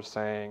where we're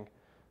saying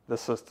this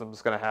system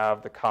is going to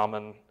have the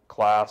common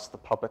class, the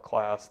Puppet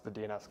class, the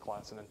DNS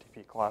class, and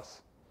NTP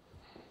class.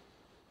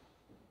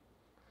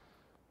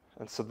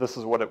 And so this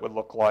is what it would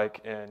look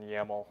like in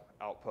YAML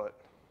output.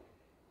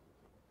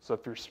 So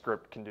if your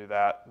script can do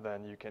that,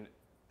 then you can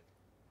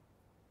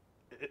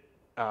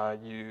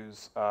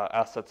use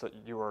assets that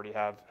you already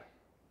have.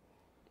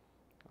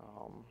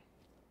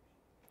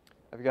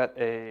 I've got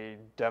a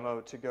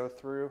demo to go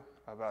through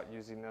about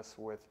using this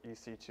with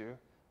EC2.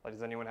 Like,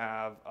 does anyone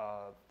have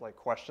like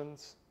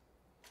questions?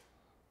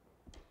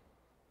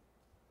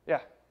 Yeah.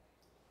 What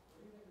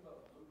do you think about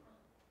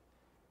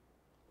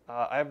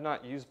Blueprint? I have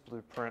not used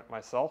Blueprint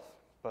myself,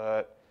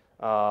 but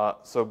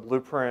so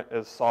Blueprint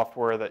is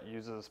software that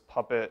uses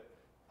Puppet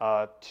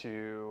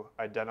to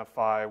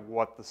identify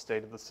what the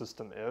state of the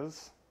system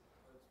is.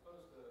 It's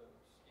supposed to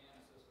scan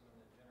a system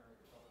and then generate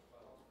Puppet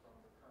files from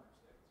the current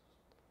state of the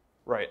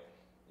system. Right.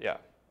 Yeah.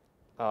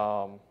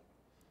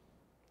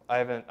 I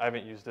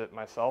haven't used it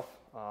myself.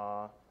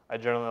 I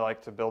generally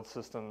like to build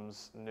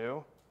systems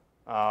new,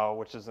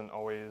 which isn't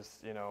always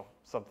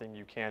something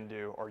you can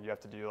do, or you have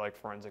to do like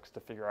forensics to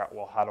figure out,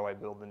 well, how do I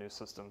build a new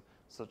system?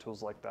 So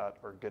tools like that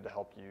are good to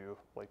help you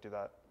do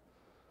that.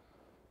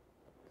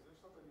 Is there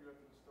something you have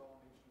to install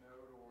on each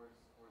node, or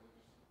does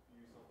it just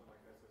use something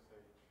like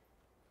SSH?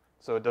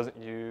 So it doesn't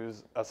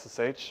use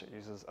SSH, it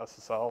uses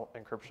SSL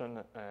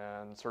encryption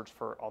and search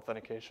for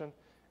authentication.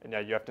 And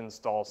yeah, you have to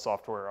install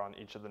software on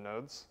each of the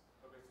nodes.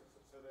 Okay,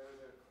 so there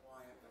is a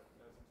client that's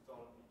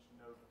installed on each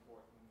node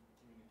before it can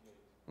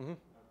communicate. Mm-hmm.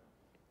 Okay.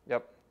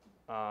 Yep.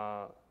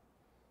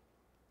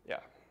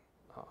 Yeah.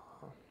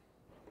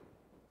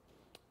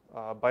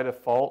 By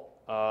default,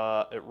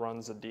 it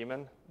runs a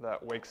daemon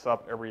that wakes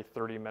up every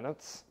 30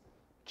 minutes,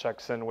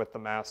 checks in with the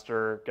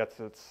master,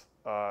 gets its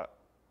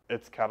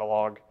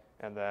catalog,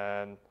 and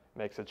then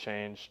makes a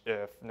change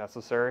if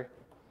necessary.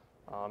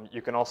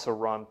 You can also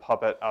run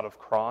Puppet out of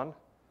cron,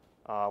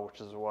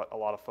 which is what a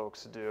lot of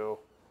folks do.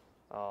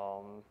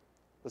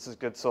 This is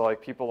good. So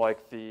like people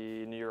like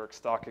the New York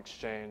Stock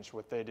Exchange,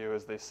 what they do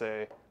is they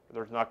say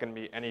there's not going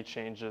to be any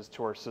changes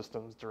to our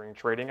systems during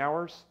trading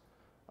hours.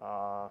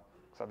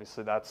 Because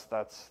obviously that's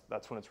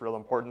when it's real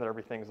important that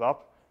everything's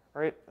up,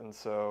 right? And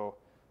so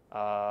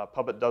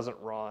Puppet doesn't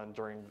run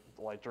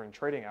during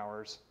trading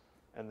hours,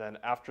 and then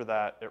after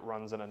that it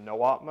runs in a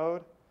no-op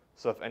mode.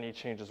 So if any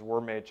changes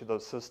were made to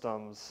those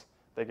systems,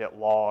 they get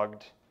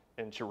logged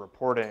into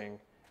reporting,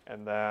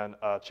 and then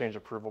a change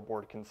approval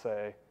board can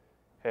say,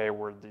 hey,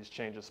 were these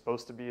changes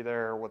supposed to be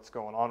there? What's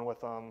going on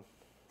with them?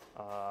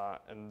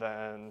 And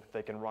then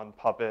they can run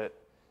Puppet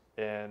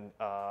in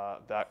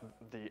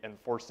the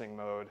enforcing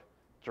mode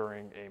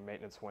during a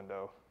maintenance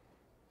window.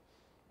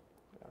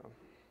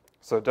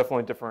 So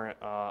definitely different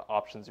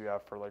options you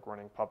have for like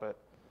running Puppet.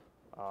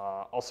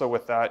 Also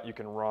with that, you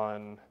can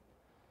run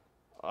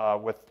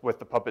with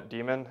the Puppet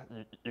daemon.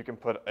 You can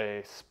put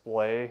a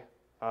splay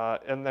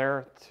in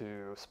there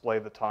to splay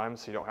the time,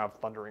 so you don't have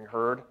thundering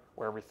herd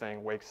where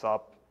everything wakes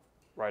up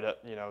right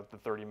at the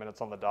 30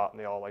 minutes on the dot and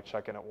they all like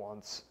check in at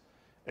once.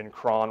 In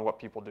cron, what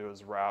people do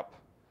is wrap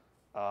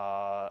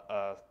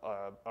a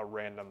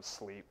random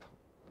sleep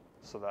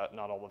so that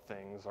not all the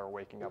things are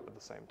waking up at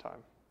the same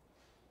time.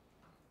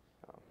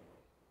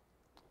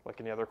 Like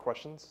any other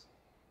questions?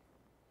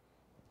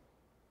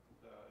 Is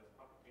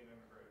Puppet being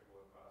integrated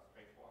with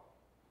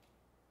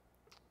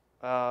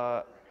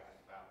Spacewalk?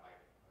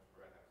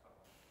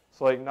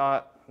 So like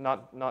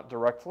not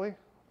directly,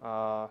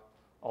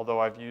 although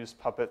I've used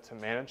Puppet to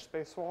manage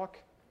Spacewalk,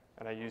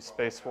 and I use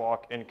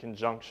Spacewalk in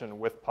conjunction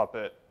with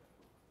Puppet,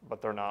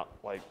 but they're not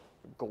like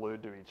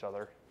glued to each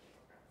other.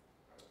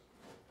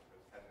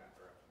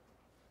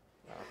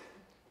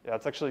 Yeah,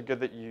 it's actually good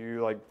that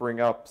you like bring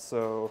up.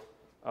 So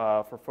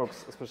for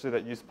folks, especially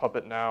that use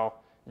Puppet now,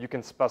 you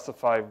can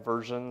specify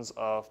versions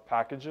of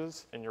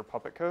packages in your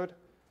Puppet code,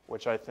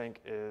 which I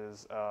think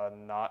is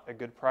not a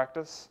good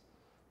practice.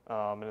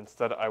 And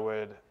instead, I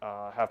would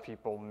have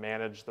people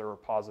manage their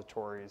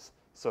repositories.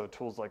 So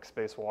tools like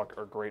Spacewalk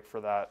are great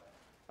for that,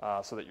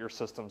 so that your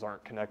systems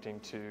aren't connecting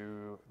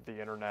to the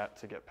internet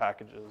to get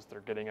packages.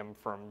 They're getting them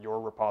from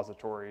your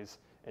repositories,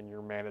 and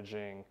you're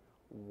managing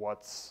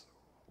what's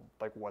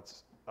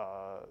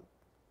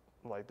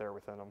there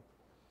within them.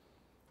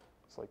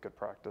 It's like good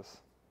practice.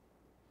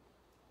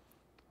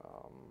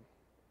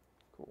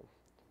 Cool.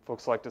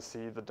 Folks like to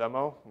see the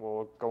demo.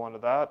 We'll go on to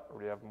that. Or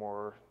do you have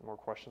more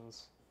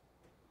questions?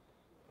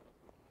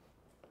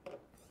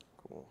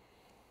 Cool.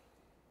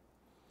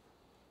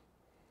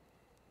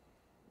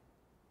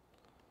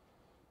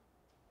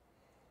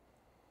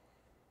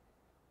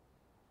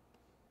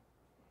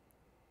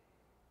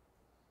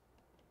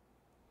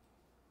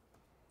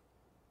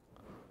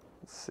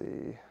 Let's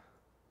see.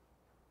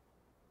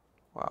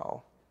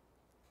 Wow.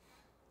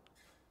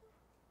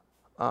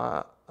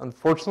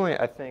 Unfortunately,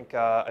 I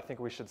think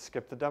we should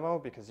skip the demo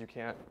because you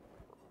can't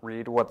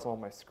read what's on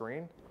my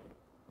screen,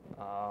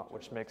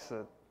 which makes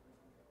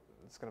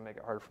it's going to make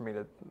it hard for me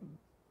to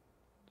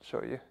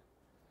show you.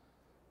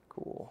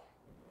 Cool.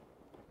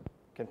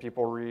 Can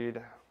people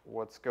read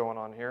what's going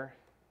on here?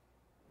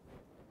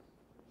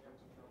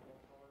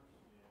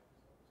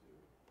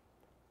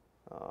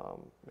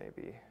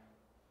 Maybe.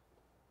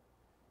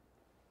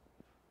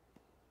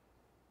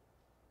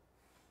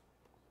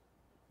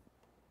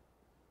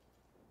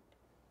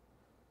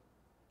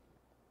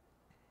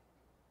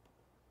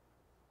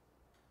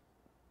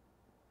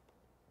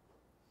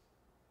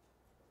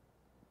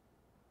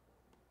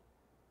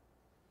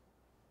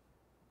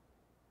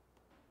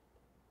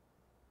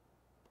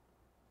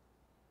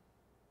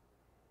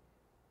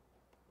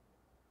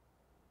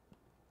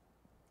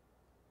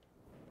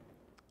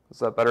 Is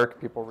that better? Can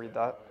people read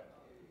that?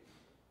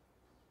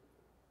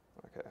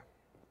 Okay.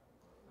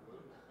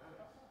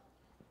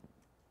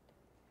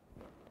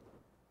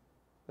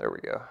 There we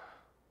go.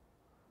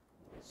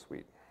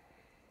 Sweet.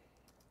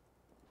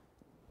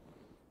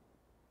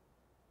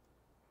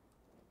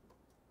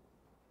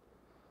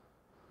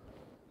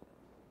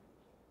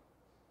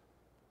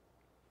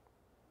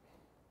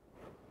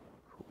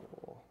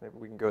 Cool. Maybe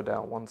we can go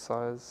down one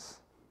size.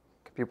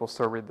 Can people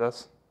still read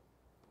this?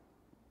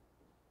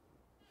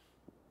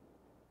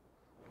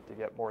 To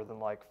get more than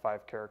like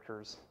 5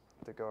 characters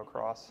to go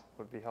across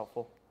would be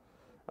helpful.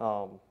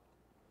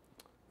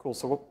 Cool.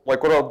 So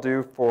what I'll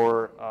do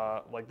for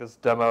like this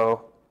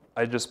demo,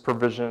 I just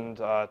provisioned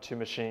 2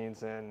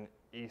 machines in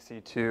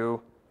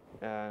EC2,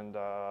 and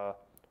we're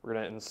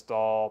going to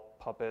install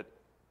Puppet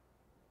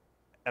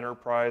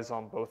Enterprise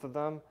on both of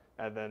them,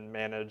 and then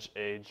manage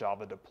a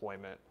Java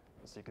deployment,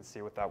 so you can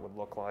see what that would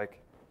look like.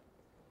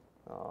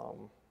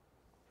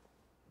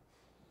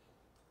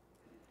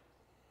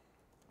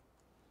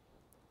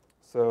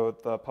 So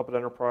the Puppet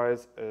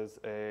Enterprise is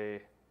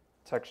a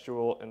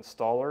textual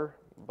installer,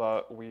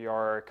 but we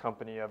are a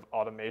company of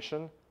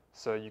automation,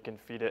 so you can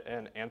feed it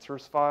an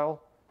answers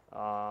file.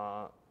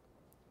 I'm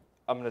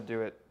going to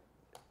do it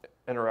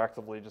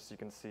interactively just so you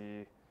can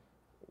see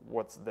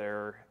what's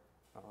there.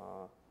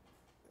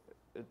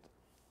 It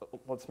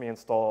lets me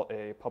install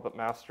a Puppet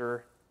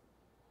Master.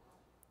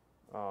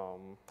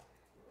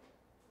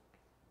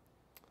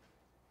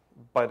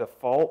 By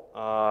default,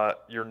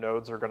 your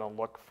nodes are going to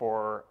look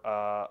for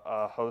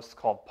a host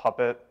called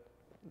Puppet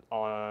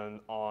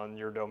on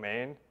your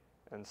domain.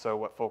 And so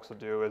what folks will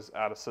do is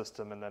add a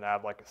system and then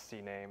add like a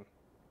CNAME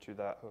to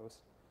that host.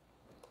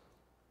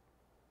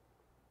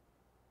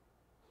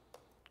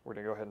 We're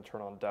going to go ahead and turn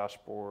on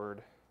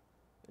dashboard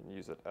and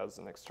use it as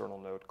an external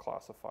node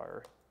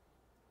classifier.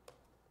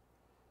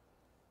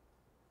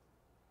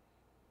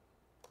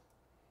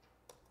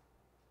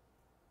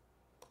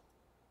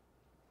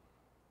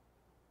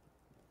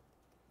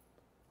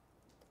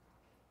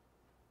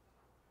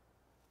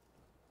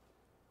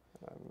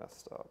 I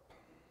messed up.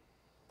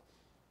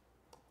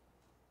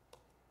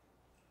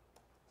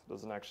 It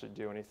doesn't actually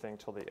do anything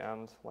till the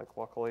end, like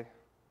luckily.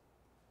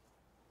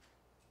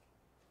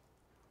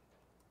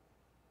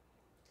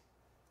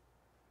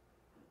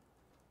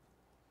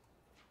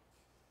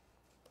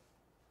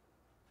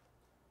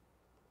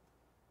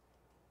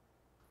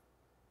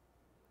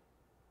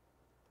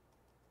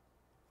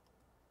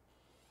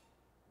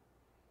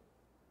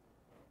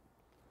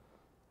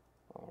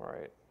 All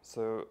right,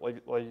 so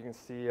like you can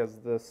see as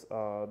this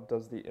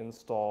does the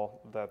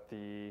install, that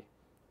the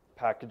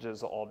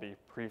packages will all be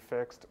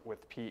prefixed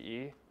with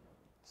PE,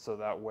 so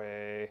that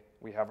way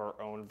we have our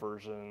own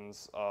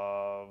versions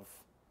of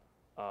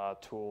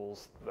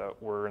tools that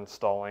we're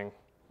installing,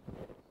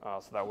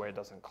 so that way it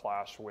doesn't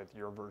clash with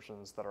your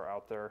versions that are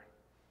out there.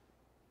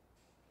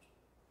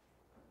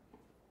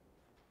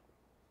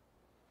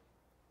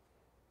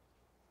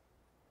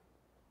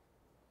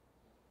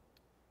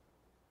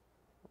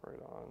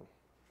 Right on.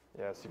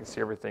 Yeah, so you can see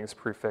everything's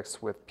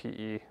prefixed with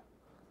PE.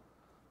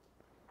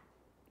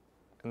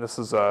 And this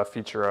is a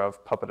feature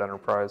of Puppet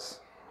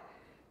Enterprise.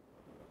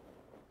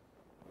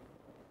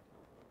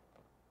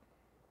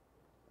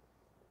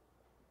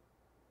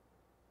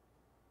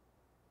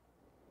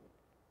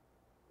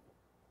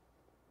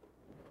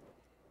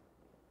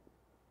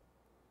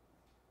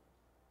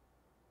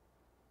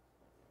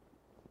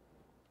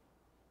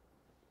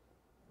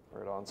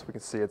 Right on, so we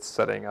can see it's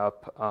setting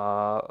up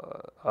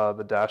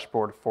the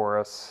dashboard for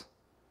us.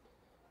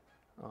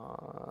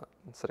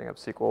 And setting up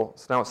SQL.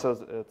 So now it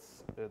says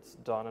it's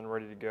done and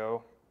ready to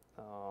go.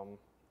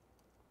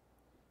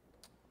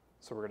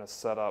 So we're going to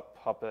set up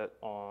Puppet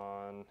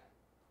on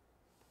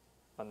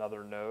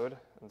another node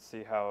and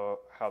see how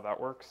that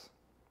works.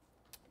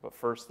 But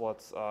first,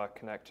 let's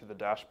connect to the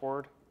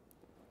dashboard.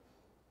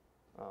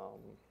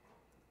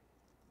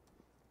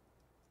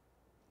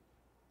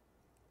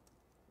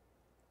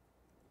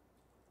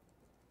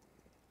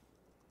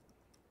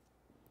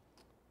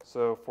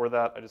 So for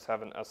that, I just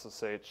have an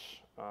SSH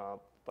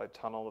like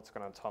tunnel that's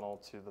going to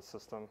tunnel to the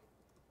system.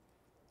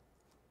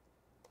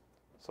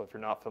 So if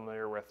you're not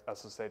familiar with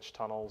SSH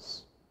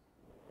tunnels,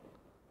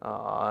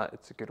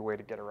 it's a good way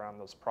to get around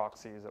those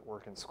proxies that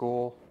work in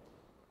school.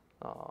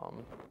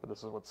 But this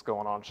is what's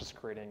going on, just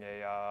creating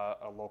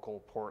a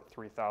local port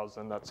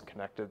 3000 that's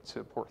connected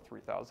to port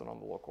 3000 on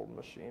the local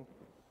machine.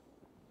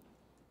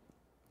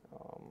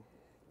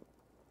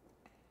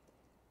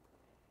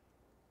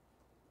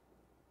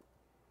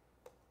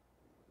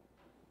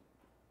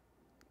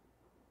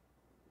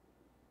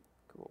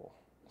 Cool.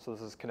 So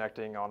this is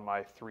connecting on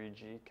my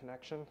 3G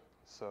connection.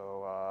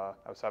 So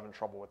I was having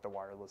trouble with the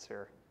wireless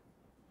here.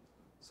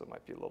 So it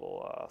might be a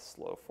little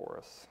slow for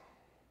us.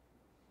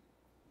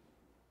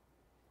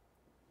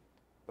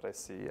 But I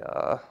see,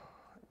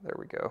 there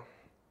we go.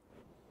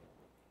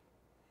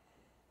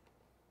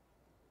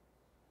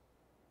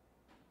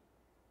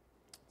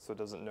 So it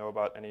doesn't know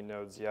about any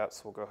nodes yet,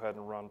 so we'll go ahead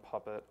and run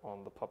Puppet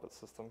on the Puppet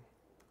system.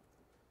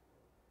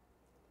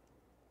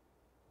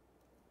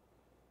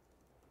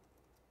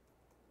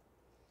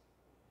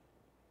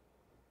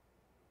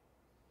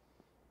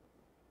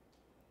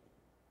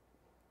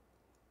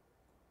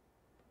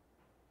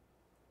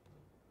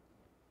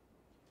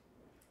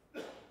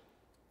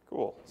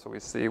 Cool. So we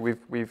see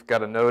we've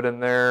got a node in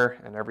there,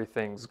 and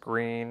everything's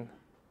green,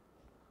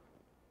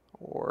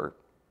 or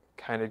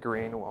kind of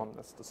green on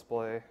this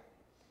display.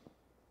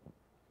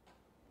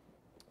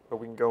 But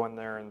we can go in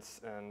there and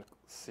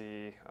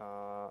see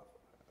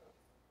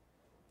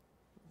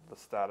the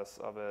status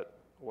of it,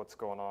 what's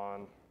going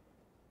on.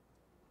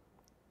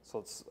 So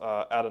let's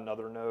add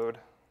another node.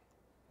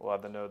 We'll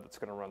add the node that's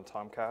going to run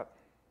Tomcat.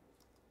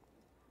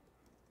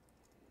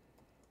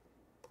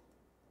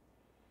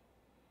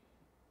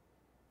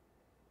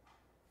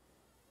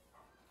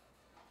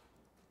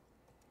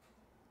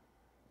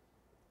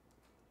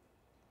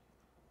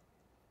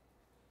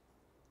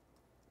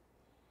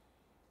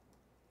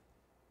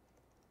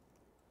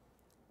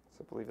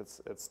 So I believe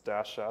it's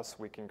 -s.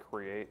 We can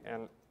create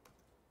an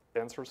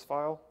answers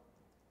file.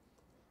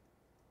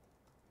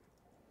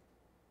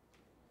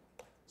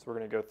 So we're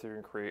going to go through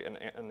and create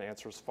an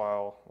answers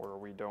file where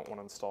we don't want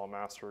to install a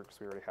master because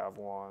we already have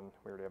one.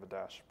 We already have a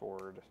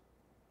dashboard.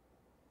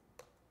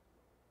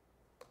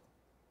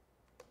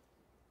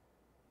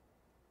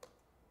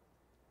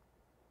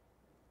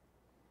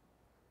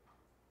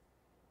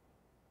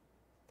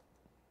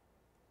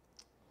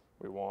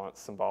 We want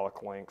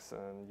symbolic links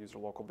and user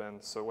local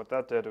bin. So what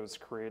that did was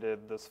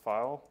created this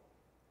file.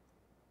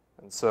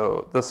 And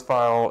so this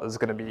file is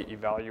going to be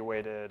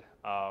evaluated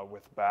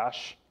with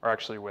bash, or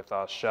actually with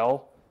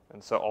shell.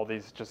 And so all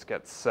these just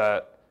get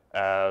set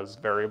as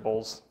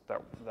variables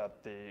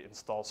that the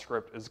install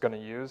script is going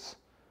to use.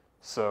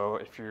 So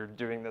if you're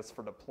doing this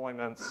for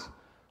deployments,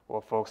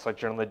 what folks like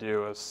generally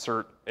do is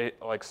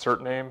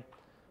cert name.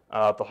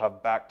 They'll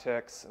have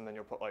backticks, and then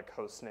you'll put like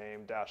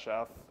hostname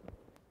 -f.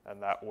 And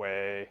that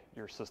way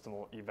your system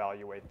will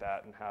evaluate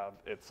that and have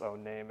its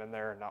own name in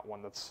there, not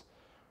one that's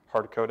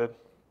hard-coded.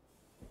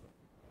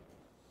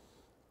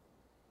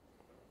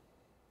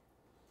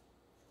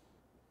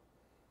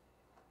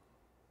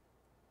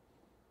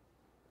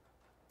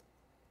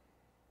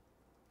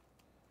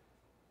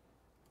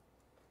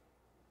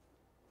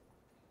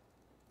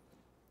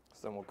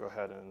 So then we'll go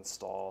ahead and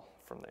install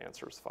from the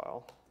answers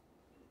file.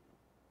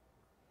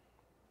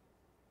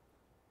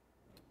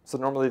 So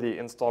normally the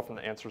install from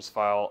the answers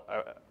file,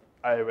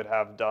 I would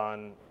have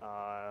done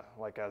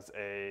like as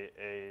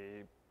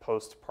a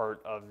post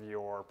part of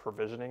your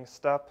provisioning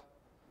step.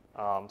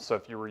 So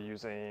if you were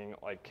using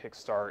like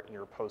Kickstart in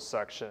your post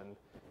section,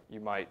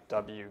 you might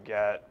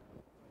wget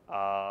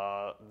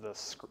the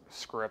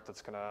script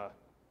that's gonna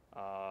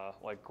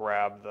like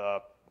grab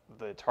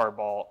the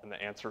tarball in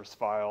the answers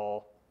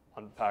file,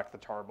 unpack the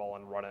tarball,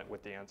 and run it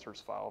with the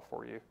answers file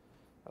for you.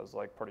 That was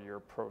like part of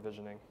your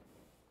provisioning.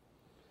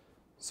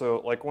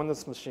 So like when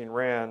this machine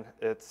ran,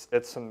 it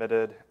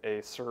submitted a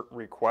cert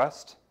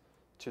request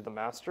to the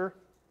master.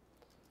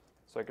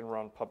 So I can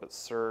run puppet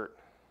cert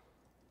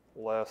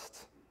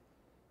list,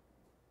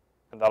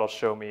 and that'll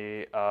show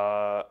me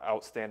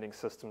outstanding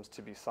systems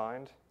to be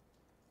signed.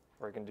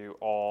 Or I can do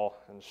all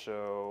and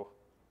show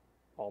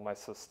all my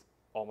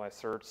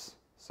certs.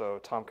 So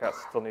Tomcat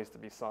still needs to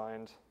be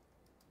signed.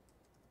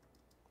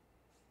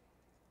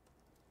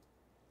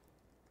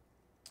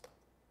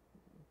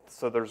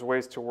 So there's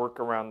ways to work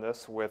around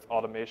this with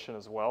automation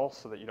as well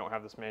so that you don't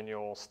have this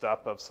manual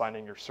step of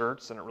signing your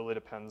certs, and it really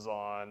depends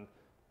on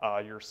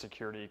your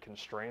security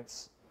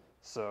constraints.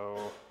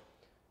 So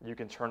you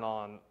can turn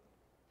on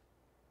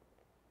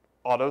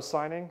auto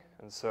signing,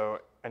 and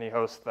so any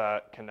host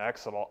that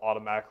connects, it'll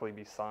automatically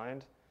be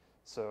signed.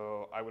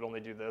 So I would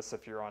only do this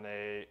if you're on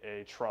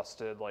a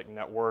trusted like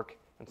network,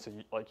 and so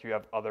you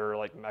have other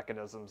like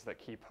mechanisms that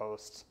keep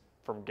hosts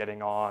from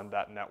getting on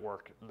that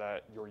network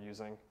that you're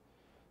using.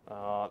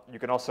 You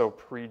can also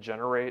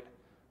pre-generate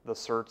the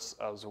certs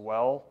as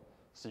well.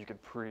 So you could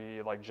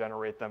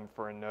generate them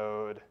for a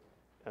node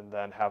and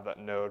then have that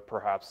node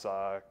perhaps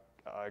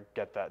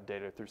get that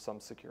data through some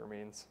secure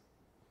means.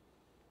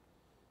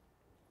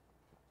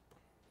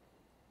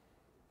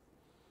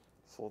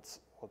 So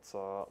let's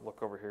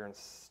look over here and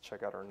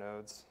check out our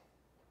nodes.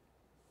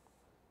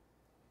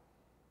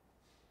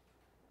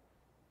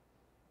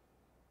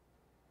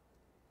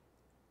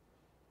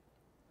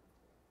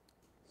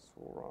 So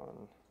we'll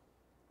run.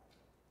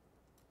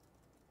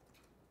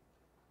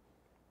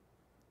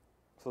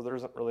 So there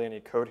isn't really any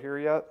code here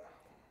yet,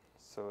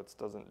 so it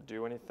doesn't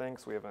do anything,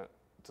 so we haven't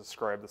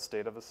described the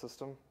state of the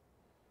system.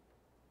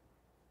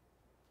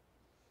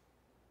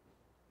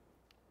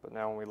 But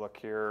now when we look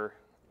here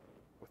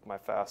with my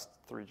fast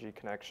 3G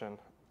connection,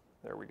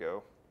 there we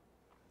go.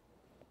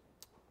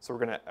 So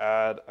we're going to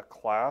add a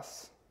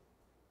class.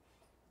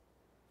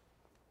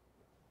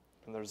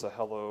 And there's a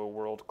hello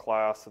world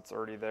class that's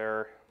already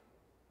there.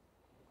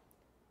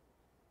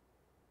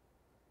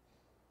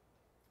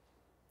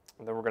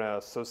 And then we're going to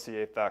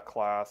associate that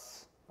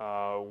class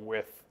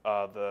with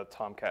the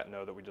Tomcat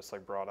node that we just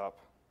brought up.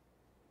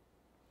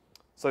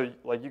 So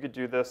you could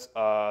do this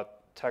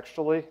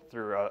textually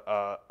through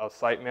a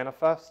site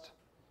manifest,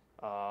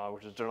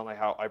 which is generally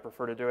how I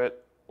prefer to do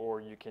it,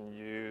 or you can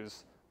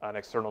use an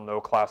external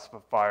node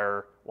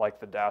classifier like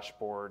the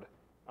dashboard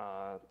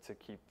to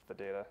keep the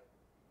data.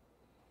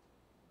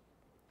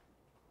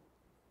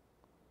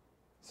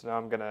 So now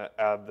I'm going to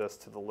add this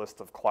to the list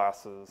of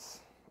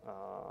classes.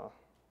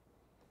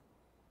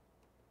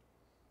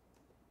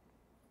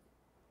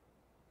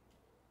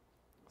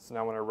 So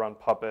now when I run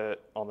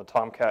Puppet on the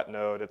Tomcat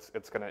node,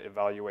 it's going to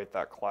evaluate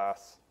that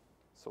class.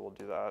 So we'll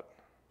do that.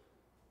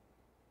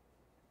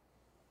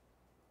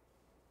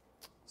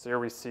 So here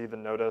we see the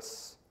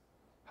notice,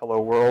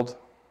 hello world.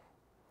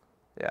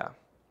 Yeah.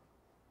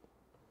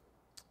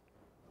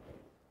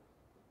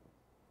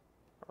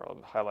 I'll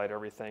highlight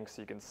everything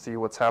so you can see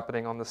what's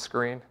happening on the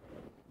screen.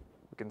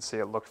 You can see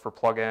it looked for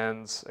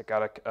plugins, it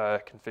got a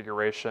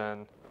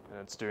configuration, and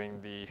it's doing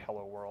the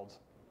hello world.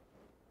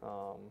 If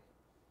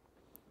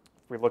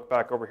we look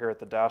back over here at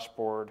the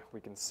dashboard, we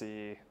can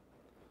see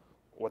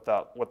what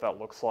that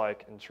looks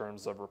like in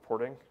terms of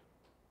reporting.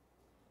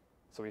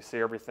 So we see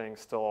everything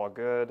still all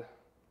good.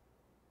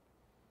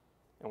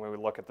 And when we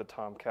look at the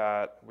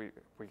Tomcat, we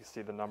can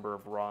see the number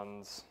of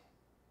runs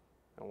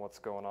and what's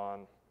going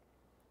on.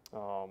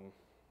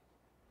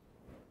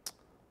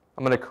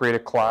 I'm going to create a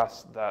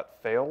class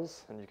that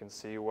fails, and you can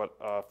see what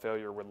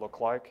failure would look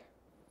like.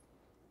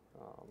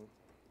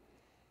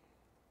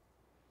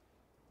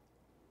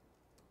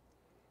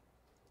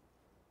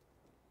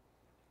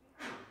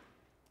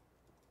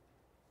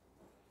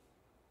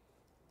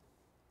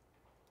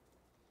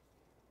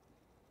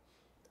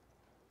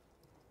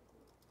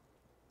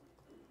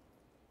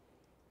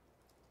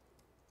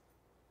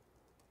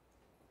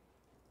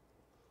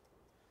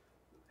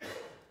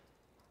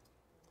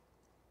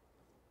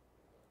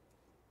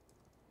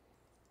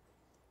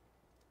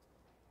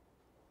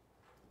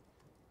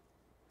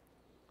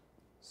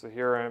 So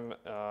here I'm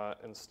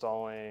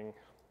installing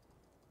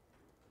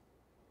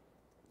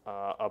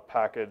a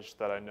package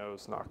that I know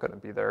is not going to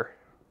be there.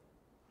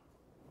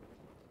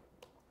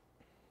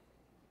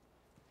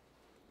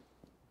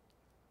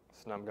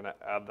 So now I'm going to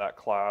add that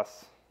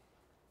class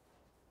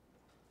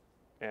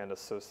and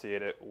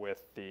associate it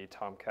with the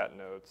Tomcat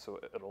node, so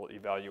it'll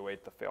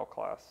evaluate the fail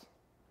class.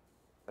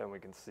 Then we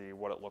can see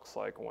what it looks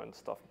like when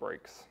stuff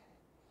breaks.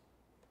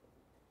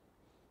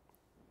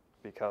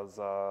 Because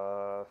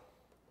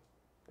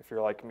if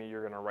you're like me,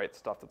 you're going to write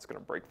stuff that's going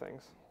to break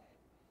things.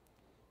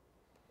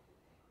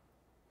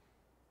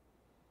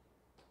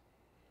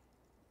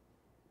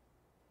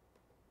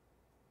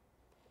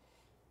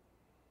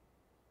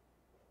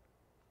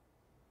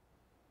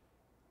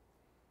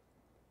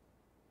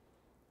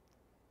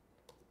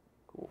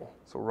 Cool.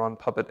 So run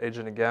Puppet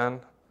agent again.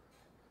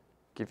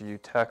 Give you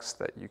text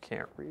that you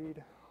can't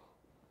read.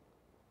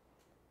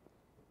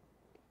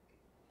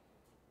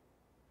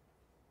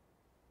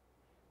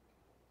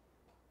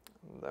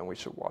 Then we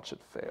should watch it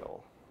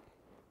fail.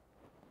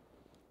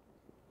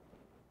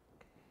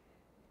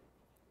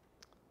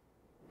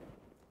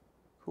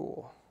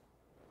 Cool.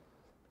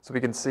 So we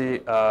can see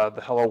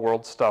the hello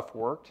world stuff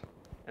worked.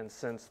 And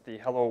since the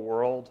hello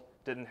world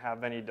didn't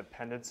have any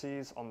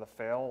dependencies on the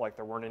fail, like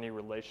there weren't any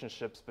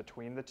relationships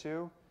between the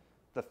two,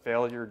 the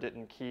failure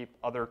didn't keep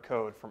other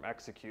code from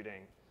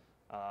executing.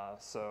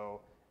 So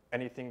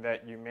anything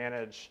that you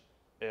manage,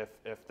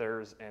 if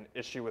there's an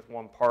issue with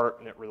one part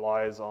and it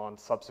relies on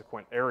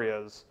subsequent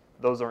areas,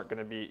 those aren't going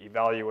to be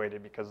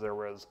evaluated because there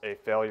was a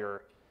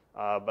failure.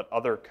 But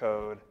other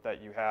code that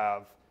you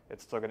have,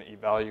 it's still going to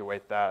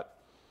evaluate that.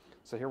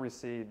 So here we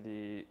see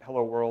the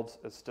hello world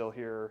is still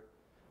here,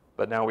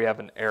 but now we have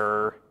an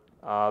error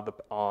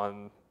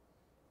on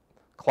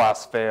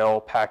class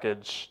fail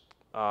package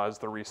is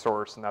the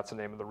resource, and that's the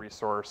name of the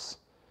resource,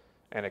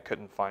 and it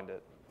couldn't find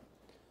it.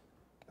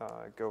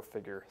 Go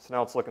figure. So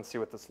now let's look and see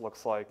what this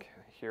looks like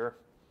here.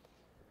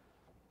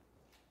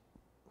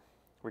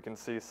 We can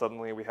see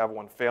suddenly we have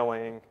one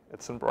failing.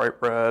 It's in bright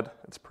red.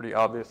 It's pretty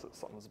obvious that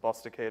something's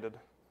busticated.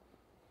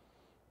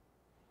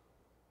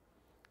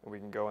 And we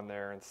can go in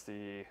there and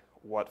see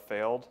what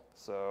failed.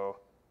 So,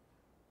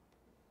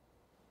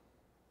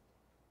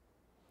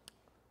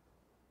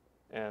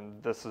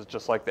 and this is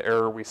just like the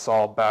error we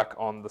saw back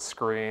on the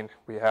screen.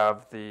 We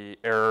have the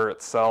error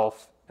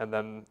itself, and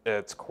then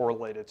it's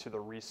correlated to the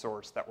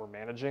resource that we're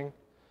managing,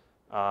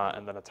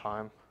 and then a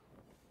time.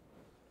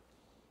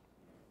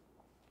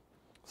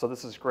 So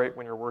this is great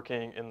when you're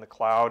working in the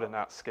cloud and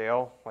at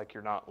scale, like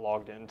you're not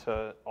logged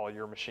into all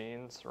your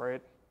machines,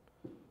 right?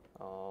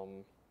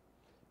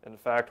 In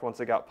fact,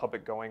 once I got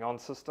Puppet going on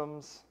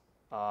systems,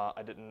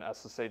 I didn't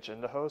SSH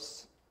into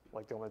hosts.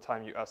 Like the only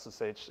time you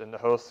SSH into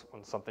hosts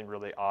when something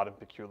really odd and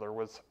peculiar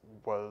was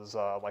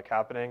like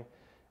happening,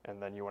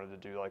 and then you wanted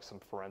to do like some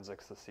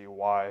forensics to see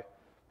why.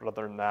 But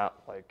other than that,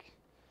 like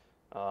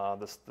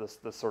this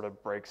sort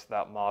of breaks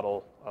that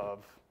model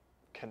of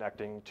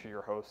connecting to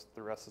your host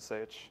through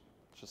SSH.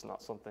 It's just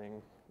not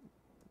something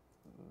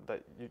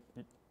that you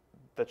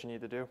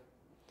need to do.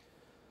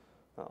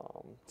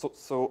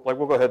 So like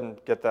we'll go ahead and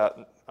get that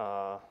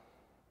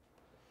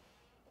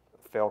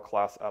fail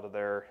class out of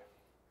there.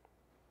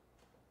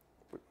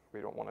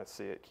 We don't want to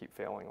see it keep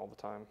failing all the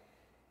time.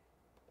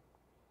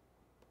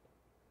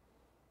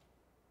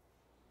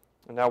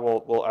 And now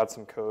we'll add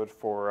some code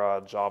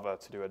for Java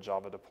to do a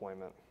Java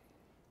deployment.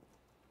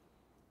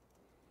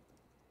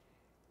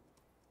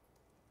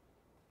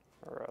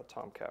 or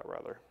Tomcat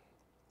rather.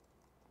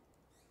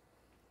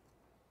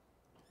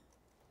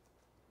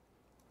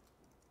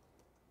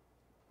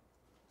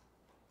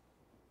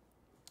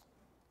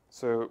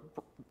 So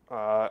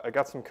I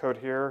got some code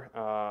here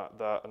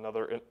that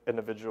another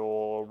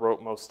individual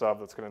wrote most of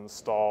that's going to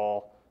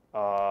install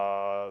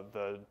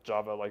the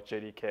Java like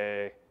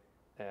JDK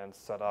and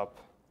set up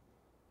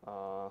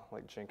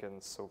like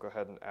Jenkins. So we'll go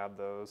ahead and add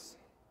those.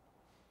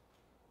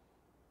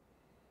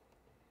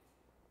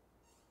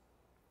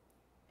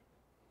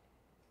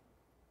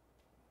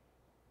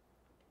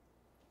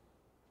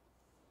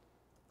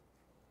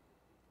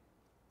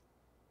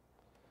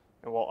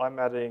 And while I'm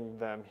adding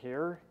them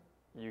here,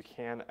 you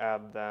can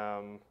add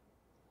them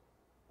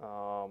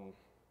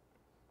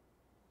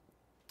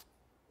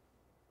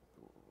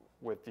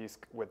with these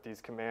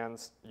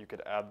commands. You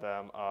could add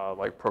them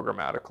like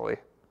programmatically.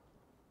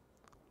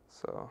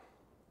 So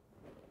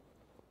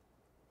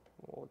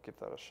we'll give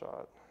that a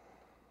shot.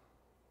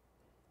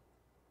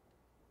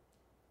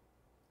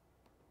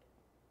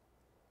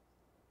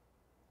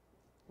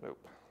 Nope.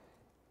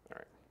 All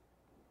right.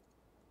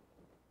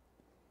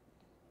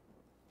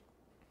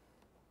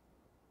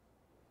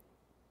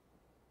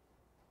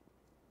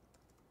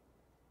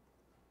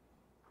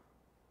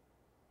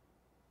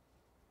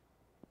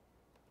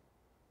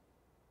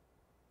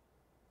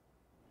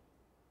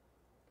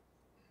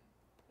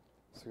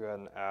 So go ahead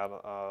and add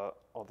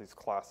all these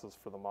classes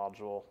for the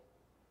module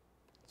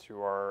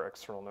to our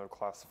external node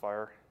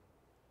classifier.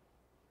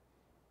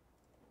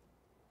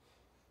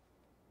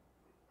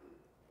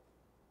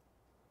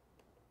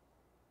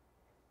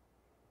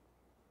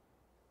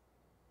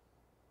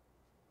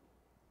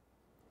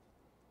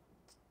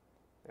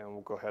 And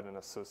we'll go ahead and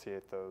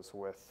associate those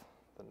with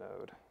the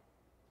node.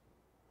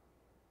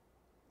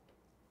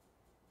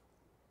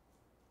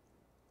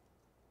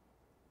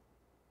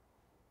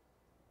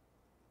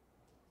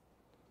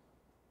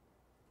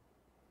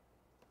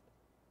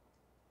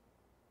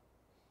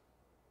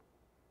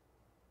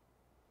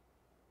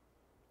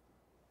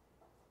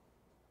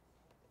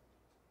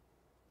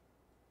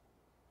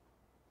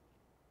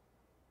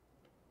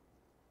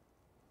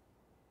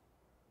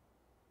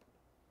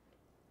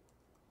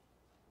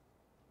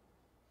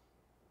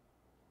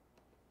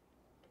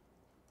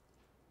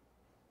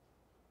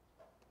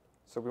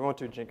 So we won't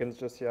do Jenkins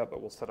just yet,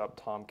 but we'll set up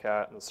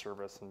Tomcat and the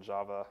service in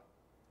Java.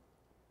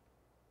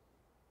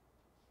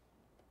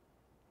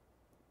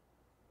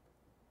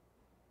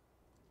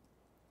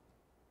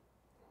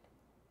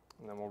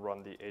 And then we'll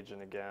run the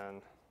agent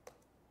again.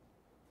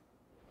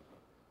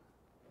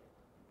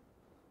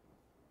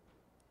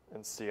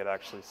 And see it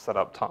actually set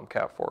up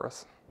Tomcat for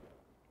us.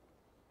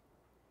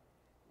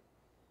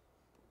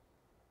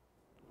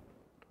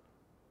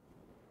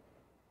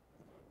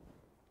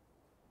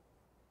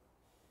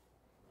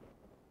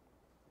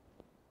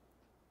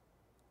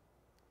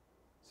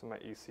 So my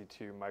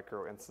EC2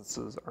 micro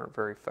instances aren't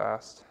very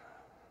fast.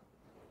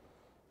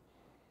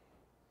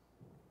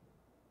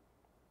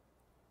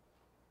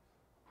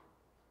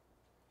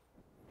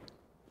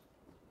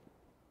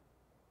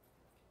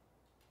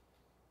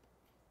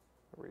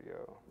 There we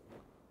go.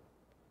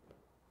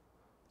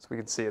 So we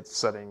can see it's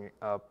setting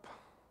up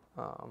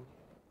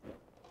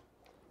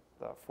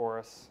that for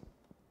us.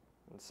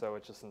 And so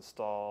it just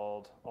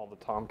installed all the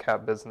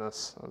Tomcat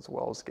business as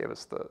well as gave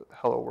us the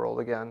hello world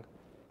again.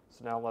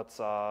 So now let's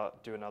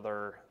do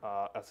another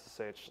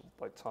SSH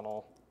like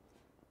tunnel.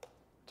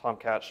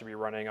 Tomcat should be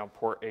running on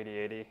port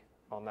 8080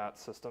 on that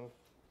system.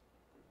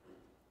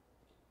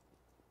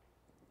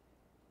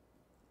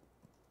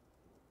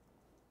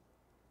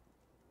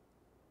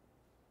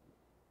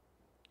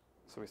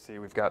 So we see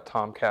we've got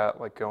Tomcat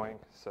like going,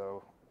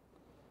 so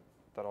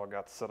that all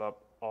got set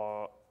up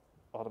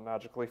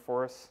automatically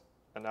for us.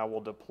 And now we'll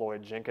deploy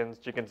Jenkins.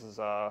 Jenkins is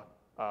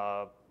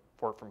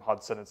port from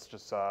Hudson. It's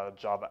just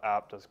Java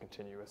app does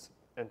continuous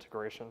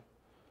integration.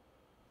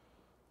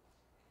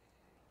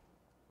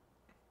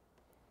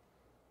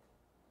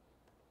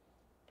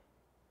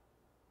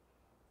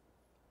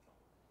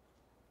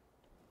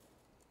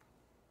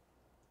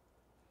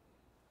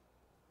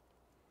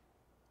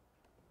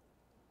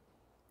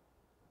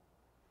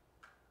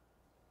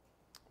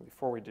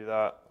 Before we do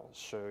that, I'll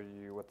show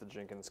you what the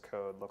Jenkins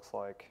code looks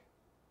like.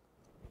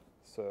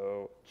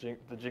 So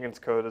the Jenkins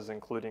code is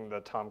including the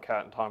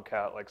Tomcat and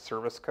Tomcat like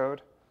service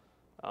code.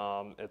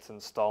 It's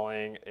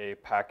installing a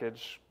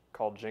package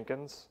called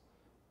Jenkins,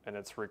 and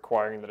it's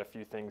requiring that a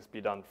few things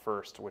be done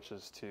first, which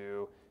is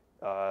to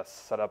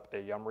set up a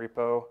yum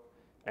repo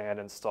and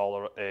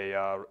install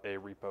a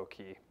repo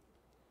key.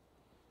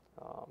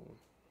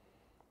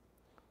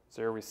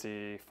 So here we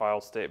see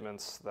file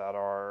statements that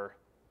are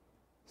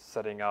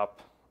setting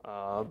up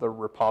the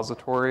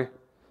repository,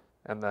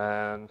 and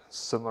then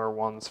similar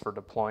ones for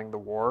deploying the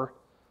war.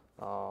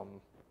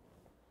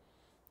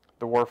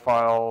 The war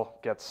file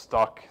gets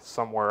stuck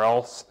somewhere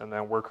else, and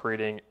then we're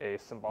creating a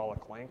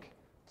symbolic link.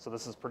 So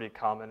this is pretty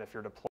common if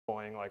you're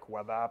deploying like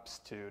web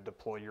apps to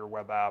deploy your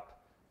web app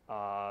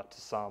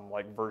to some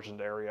like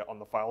versioned area on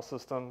the file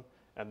system,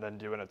 and then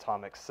do an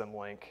atomic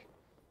symlink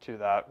to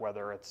that,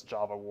 whether it's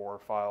Java war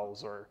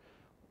files or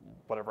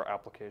whatever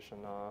application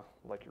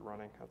like you're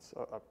running. That's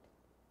a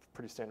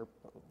pretty standard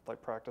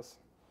like practice. Is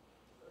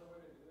there a way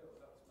to do that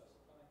without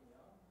specifying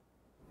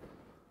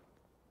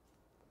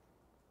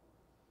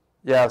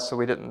the Yeah, so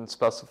we didn't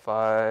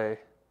specify.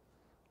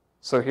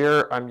 So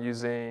here I'm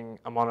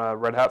on a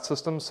Red Hat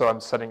system, so I'm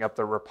setting up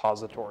the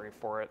repository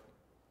for it.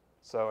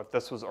 So if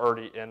this was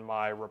already in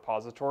my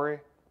repository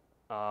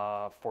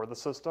for the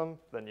system,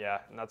 then yeah,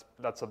 and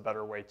that's a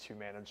better way to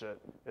manage it,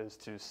 is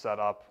to set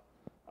up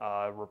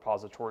a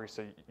repository.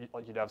 So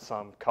you'd have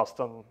some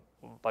custom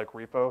like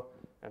repo,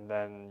 and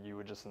then you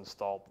would just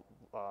install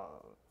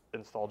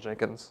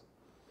Jenkins.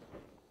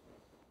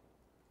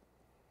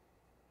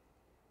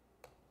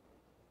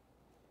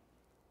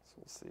 So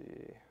we'll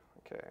see.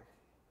 Okay.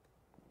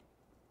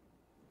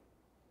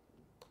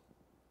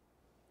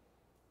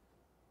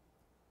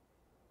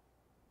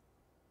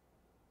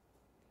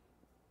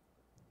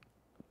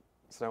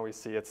 So now we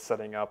see it's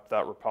setting up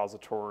that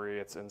repository.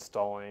 It's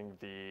installing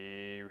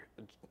the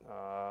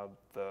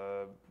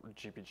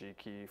GPG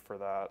key for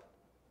that,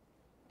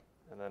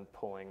 and then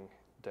pulling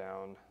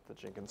down the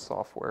Jenkins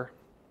software.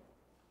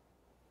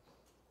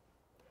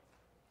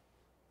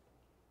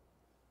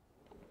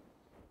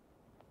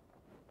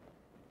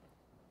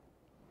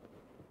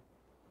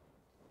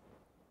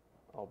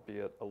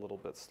 Albeit a little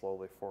bit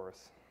slowly for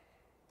us.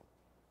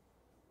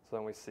 So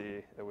then we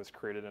see it was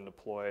created and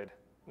deployed.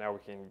 Now we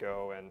can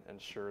go and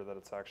ensure that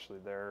it's actually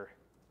there.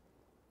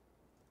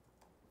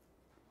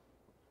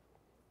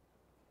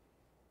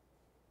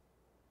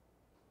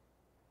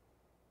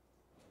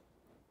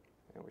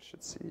 And we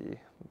should see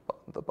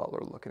the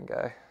butler looking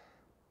guy.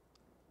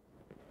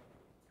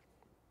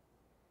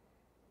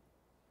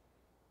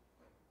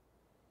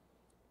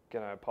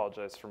 Again, I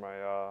apologize for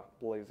my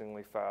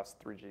blazingly fast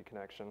 3G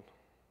connection.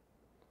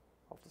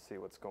 I'll have to see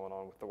what's going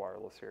on with the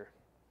wireless here.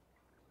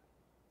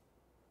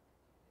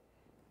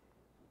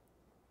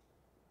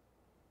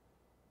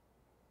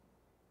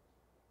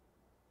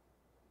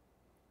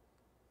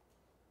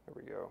 There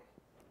we go.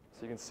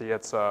 So you can see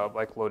it's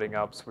like loading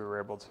up, so we were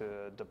able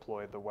to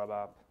deploy the web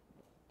app.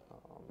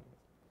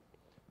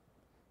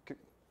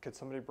 Could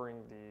somebody bring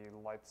the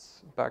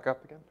lights back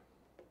up again?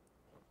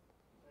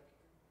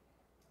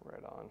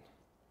 Right on.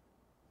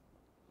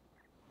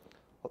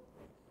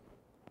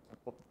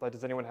 Well,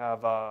 does anyone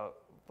have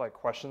like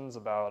questions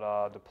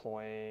about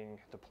deploying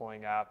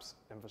apps,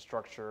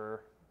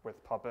 infrastructure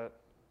with Puppet?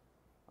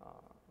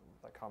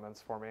 Like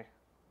comments for me?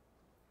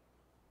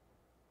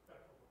 Got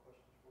a couple of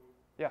questions for you.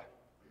 Yeah.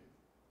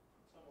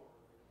 Somewhat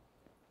related.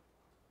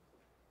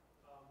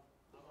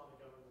 I'm on the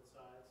government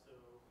side, so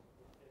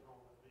what hit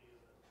home with me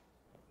is that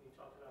when you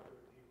talked about the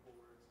review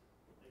boards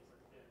and things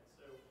like that.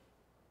 So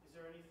is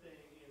there anything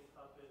in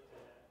Puppet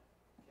that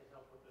can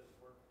help with those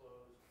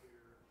workflows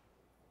where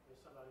if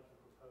somebody can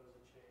propose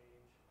a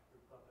change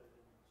through Puppet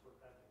and sort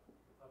of have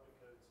the Puppet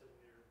code sitting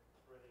there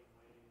ready and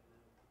waiting, and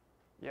then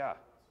Yeah.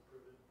 someone else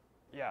approve it?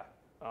 Yeah.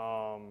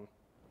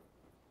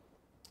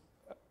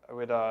 I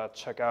would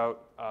check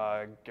out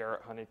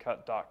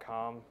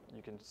GarrettHoneycutt.com.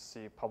 You can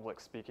see public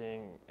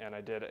speaking, and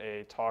I did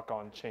a talk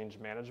on change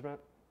management,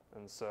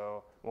 and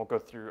so I won't go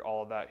through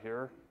all of that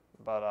here,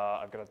 but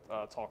I've got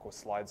a talk with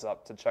slides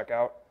up to check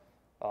out.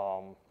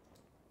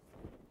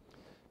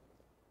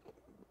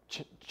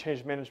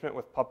 Change management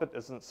with Puppet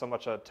isn't so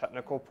much a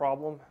technical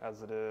problem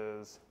as it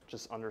is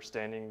just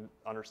understanding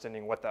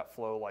what that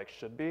flow like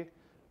should be.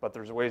 But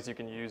there's ways you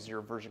can use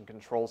your version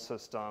control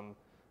system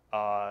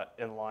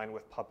in line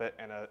with Puppet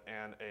and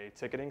a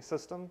ticketing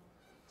system,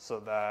 so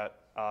that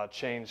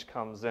change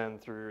comes in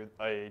through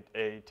a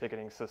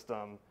ticketing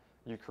system.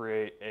 You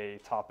create a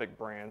topic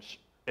branch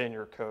in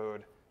your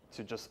code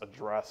to just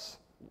address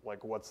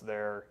like what's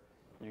there.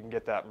 You can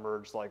get that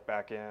merged like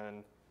back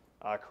in,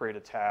 create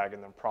a tag,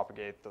 and then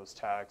propagate those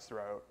tags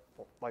throughout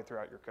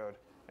your code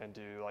and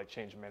do like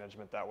change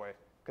management that way.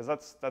 Because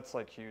that's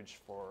like huge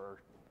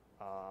for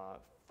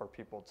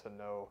people to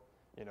know,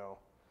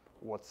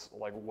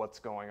 what's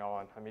going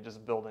on. I mean,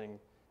 just building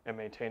and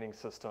maintaining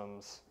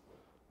systems,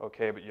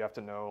 okay, but you have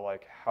to know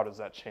like how does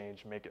that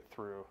change make it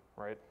through,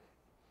 right?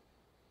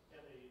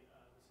 And the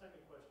second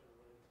question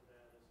related to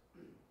that is,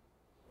 you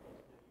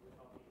were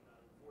talking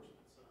about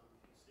enforcement some.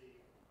 If you see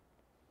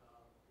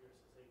your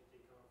SSH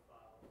decon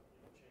file,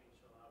 change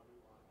to allow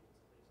root logins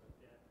and things like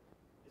that.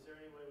 Is there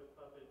any way with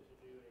Puppet to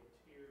do a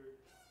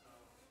tiered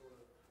sort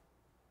of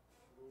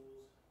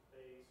rules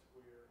base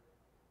where,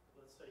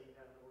 let's say you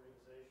have an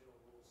organizational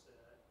rule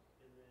set,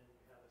 and then you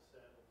have a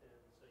set within,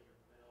 say, your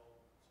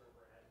mail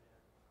server admin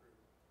group.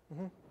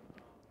 Mm-hmm.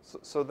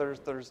 So there's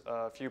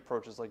a few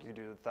approaches like you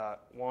do with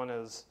that. One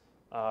is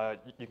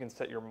you can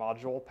set your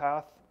module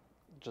path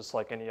just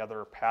like any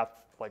other path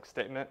like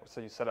statement.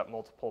 So you set up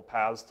multiple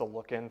paths to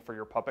look in for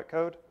your Puppet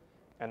code,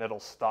 and it'll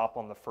stop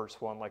on the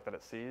first one like that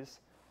it sees.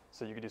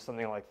 So you can do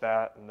something like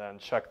that and then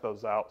check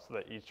those out so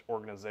that each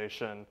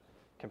organization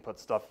can put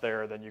stuff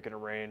there. Then you can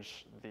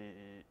arrange the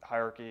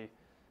hierarchy.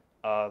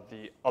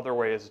 The other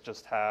way is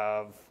just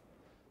have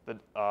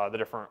the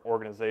different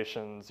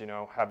organizations, you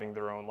know, having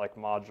their own like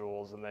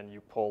modules, and then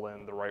you pull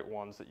in the right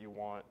ones that you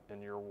want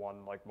in your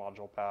one like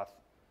module path.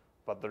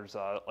 But there's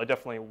like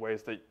definitely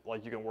ways that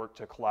like you can work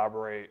to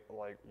collaborate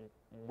like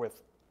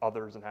with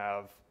others and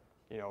have,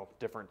 you know,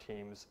 different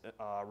teams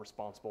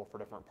responsible for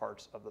different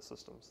parts of the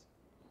systems.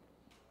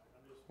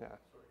 I'm just Yeah.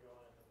 sort of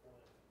going at the point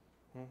of,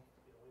 Hmm.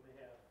 you know, we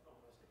may have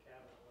almost a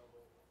cabinet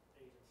level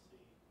agency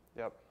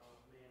Yep.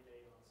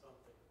 mandate on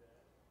something that,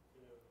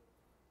 you know,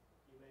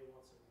 you may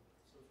want some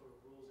sort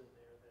of rules in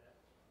there that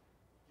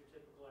your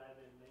typical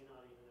admin may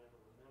not even ever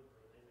remember.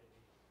 They may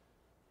be,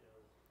 you know.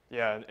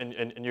 Yeah,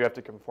 and you have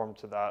to conform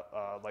to that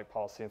like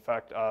policy. In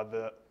fact,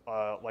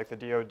 like the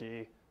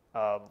DoD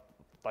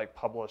like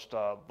published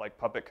like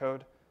Puppet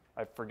code.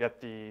 I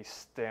forget the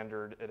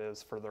standard it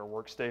is for their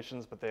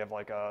workstations, but they have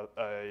like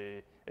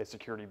a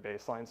security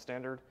baseline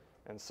standard,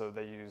 and so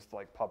they used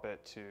like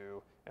Puppet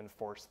to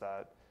enforce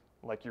that.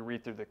 Like you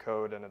read through the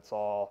code, and it's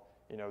all,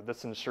 you know,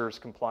 this ensures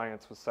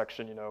compliance with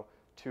section, you know,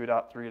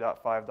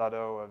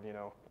 2.3.5.0 of, you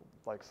know,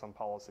 like some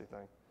policy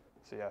thing.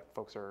 So yeah,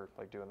 folks are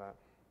like doing that.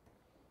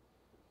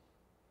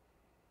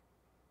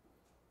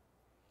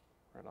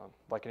 Right on.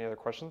 Like any other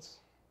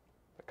questions,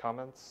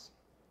 comments,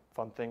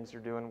 fun things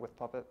you're doing with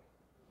Puppet?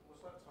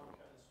 Was that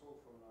Tomcat installed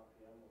from an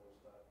RPM, or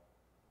was that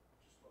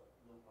just like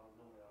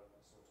normally I would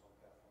install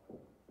Tomcat from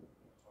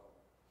a title?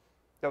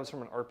 That was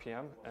from an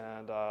RPM,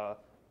 and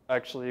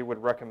actually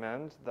would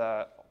recommend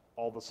that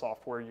all the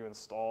software you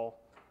install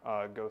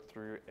go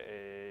through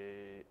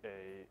a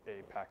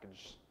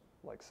package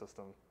like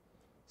system.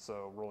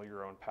 So roll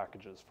your own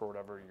packages for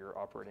whatever your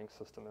operating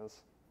system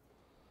is.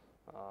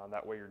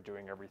 That way you're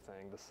doing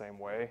everything the same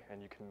way,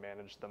 and you can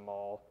manage them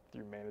all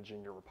through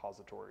managing your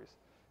repositories.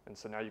 And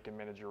so now you can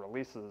manage your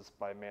releases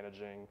by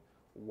managing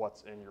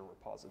what's in your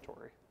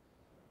repository.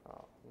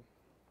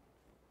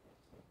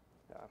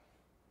 Yeah,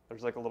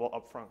 there's like a little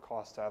upfront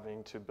cost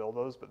having to build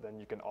those, but then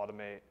you can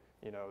automate,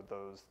 you know,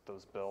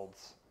 those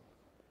builds,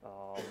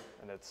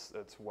 and it's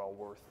well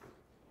worth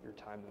your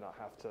time to not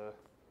have to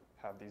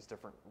have these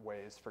different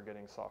ways for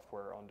getting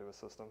software onto a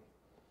system.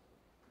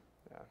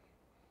 Yeah.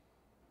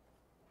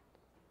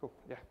 Cool,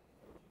 yeah. Say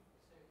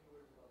a few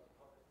words about the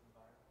Puppet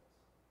environments.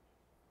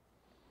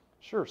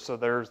 Sure, so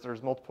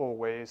there's multiple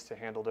ways to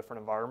handle different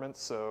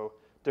environments. So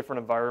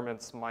different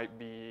environments might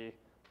be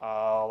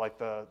like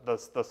the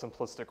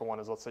simplistic one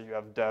is, let's say you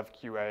have dev,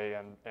 QA,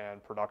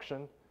 and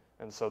production.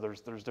 And so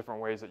there's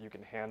different ways that you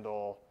can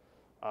handle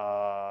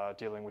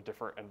dealing with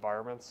different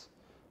environments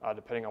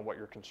depending on what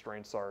your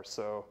constraints are.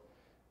 So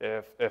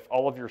if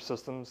all of your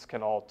systems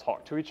can all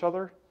talk to each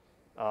other,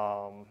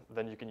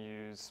 then you can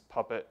use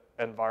Puppet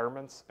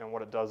environments, and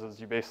what it does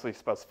is you basically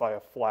specify a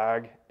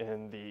flag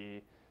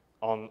in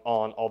on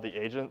all the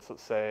agents that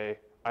say,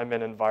 I'm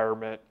in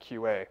environment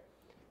QA.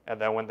 And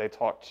then when they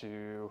talk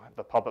to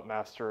the Puppet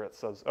master, it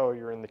says, oh,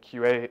 you're in the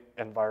QA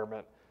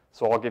environment,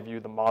 so I'll give you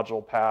the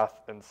module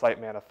path and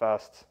site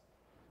manifest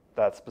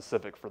that's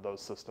specific for those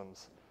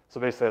systems.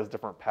 So basically it has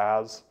different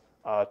paths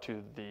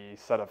to the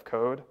set of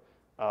code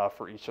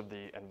for each of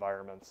the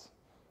environments.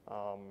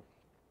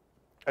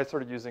 I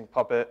started using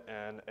Puppet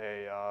in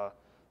a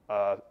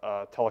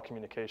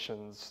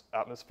telecommunications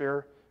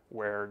atmosphere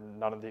where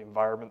none of the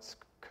environments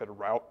could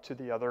route to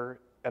the other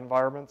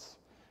environments,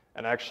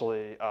 and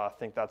actually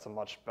think that's a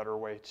much better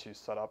way to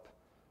set up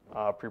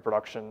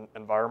pre-production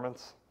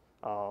environments.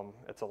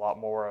 It's a lot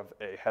more of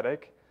a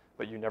headache,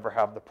 but you never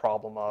have the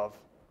problem of,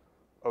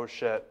 oh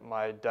shit,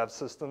 my dev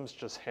systems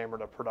just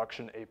hammered a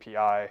production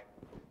API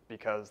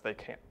because they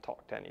can't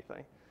talk to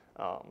anything.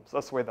 So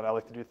that's the way that I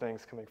like to do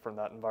things coming from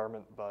that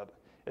environment. But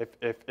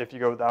if you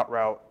go that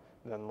route,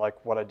 then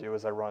like what I do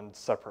is I run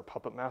separate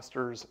Puppet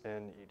masters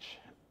in each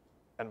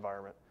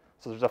environment.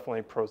 So there's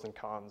definitely pros and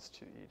cons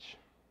to each.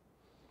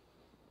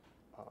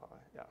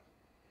 Yeah.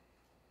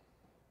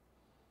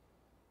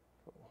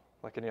 Cool.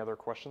 Like any other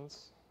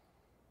questions?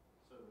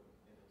 So in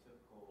a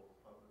typical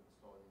Puppet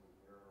install, you would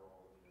mirror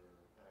all of your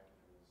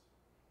packages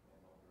and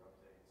all your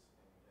updates,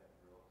 and you have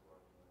your local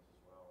documents as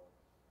well,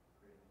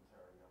 create an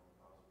entire YUM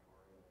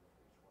repository, and for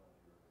each one of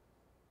your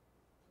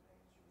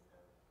domains you would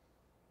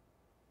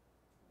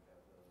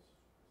have those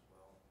as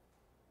well.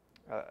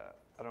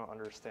 I don't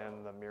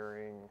understand the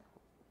mirroring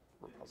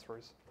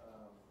repositories.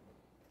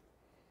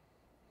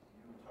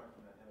 You were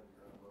talking about having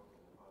your own local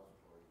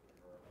repository for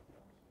your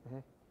RPMs.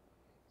 Mm-hmm.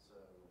 So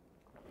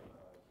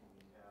can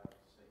you have,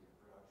 say, your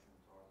production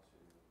talk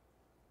to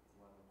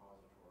one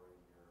repository,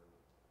 your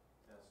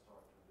test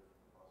talk to a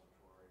different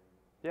repository?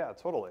 Yeah,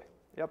 totally.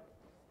 Yep.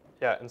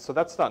 Yeah, and so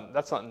that's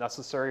not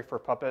necessary for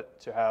Puppet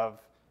to have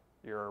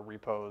your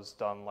repos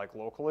done like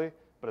locally,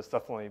 but it's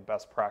definitely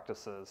best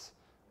practices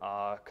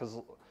because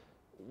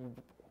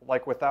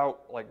like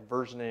without like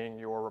versioning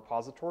your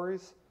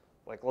repositories,